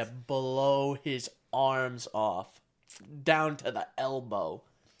fucking hands. blow his arms off, down to the elbow,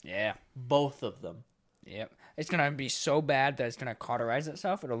 Yeah. both of them. Yep. It's gonna be so bad that it's gonna cauterize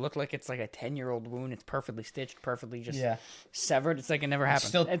itself. It'll look like it's like a 10-year-old wound. It's perfectly stitched, perfectly just severed. It's like it never happened.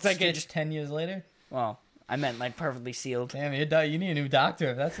 Still, it's like it just 10 years later. well, I meant like perfectly sealed. Damn, you need a new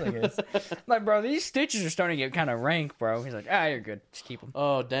doctor if that's the case. Like, bro, these stitches are starting to get kind of rank, bro. He's like, you're good. Just keep them.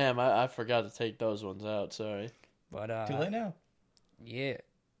 Oh damn! I forgot to take those ones out. Sorry. But Too late now. yeah,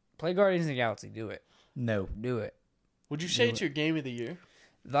 play Guardians of the Galaxy. Do it. No. Do it. Would you say it's your game of the year?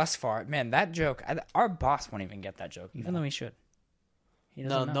 Thus far, man, that joke. Our boss won't even get that joke, even though he should. He No,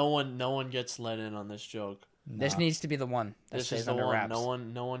 doesn't know. no one gets let in on this joke. This needs to be the one that This stays is the under one. wraps.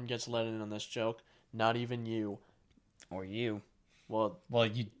 No one gets let in on this joke. Not even you. Or you. Well, Well,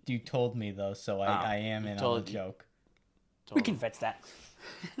 you told me though, so I am in on told the you. joke. We can fix that.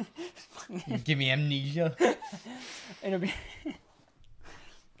 You give me amnesia. It'll be.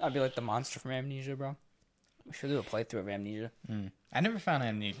 I'd be like the monster from Amnesia, bro. We should do a playthrough of Amnesia. I never found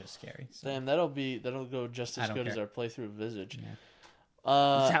amnesia scary. So. damn, that'll go just I as don't good as care. our playthrough of Visage.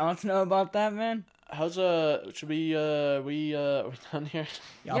 Yeah. Talents know about that, man. How's should we we done here?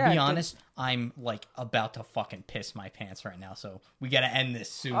 I'll Yeah, be good. honest, I'm like about to fucking piss my pants right now, so we gotta end this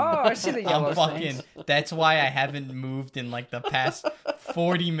soon. Oh, I see the yellow I'm fucking. stains. That's why I haven't moved in like the past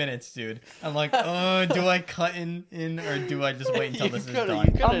 40 minutes, dude. I'm like, oh, do I cut in or do I just wait until this is done?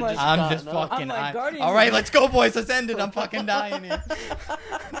 I'm just fucking. All right, let's go, boys. Let's end it. I'm fucking dying here.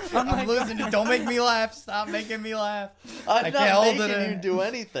 I'm losing it. Don't make me laugh. Stop making me laugh. I'm not making you do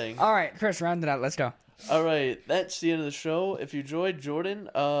anything. All right, Chris, round it out. Let's go. All right, that's the end of the show. If you enjoyed, Jordan,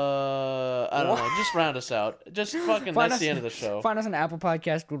 I don't know, just round us out. Just fucking, that's the end of the show. Find us on Apple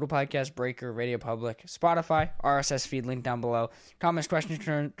Podcasts, Google Podcasts, Breaker, Radio Public, Spotify, RSS feed link down below. Comments, questions,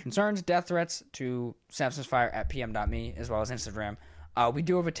 concerns, death threats to Synapse Misfire at pm.me, as well as Instagram. We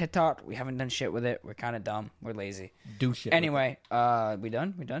do have a TikTok. We haven't done shit with it. We're kind of dumb. We're lazy. Do shit. Anyway, we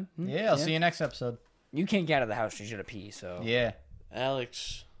done? We done? Yeah, I'll see you next episode. You can't get out of the house. You should have pee, so. Yeah.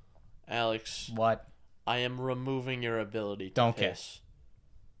 Alex. What? I am removing your ability to Don't piss.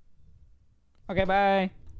 Okay, bye.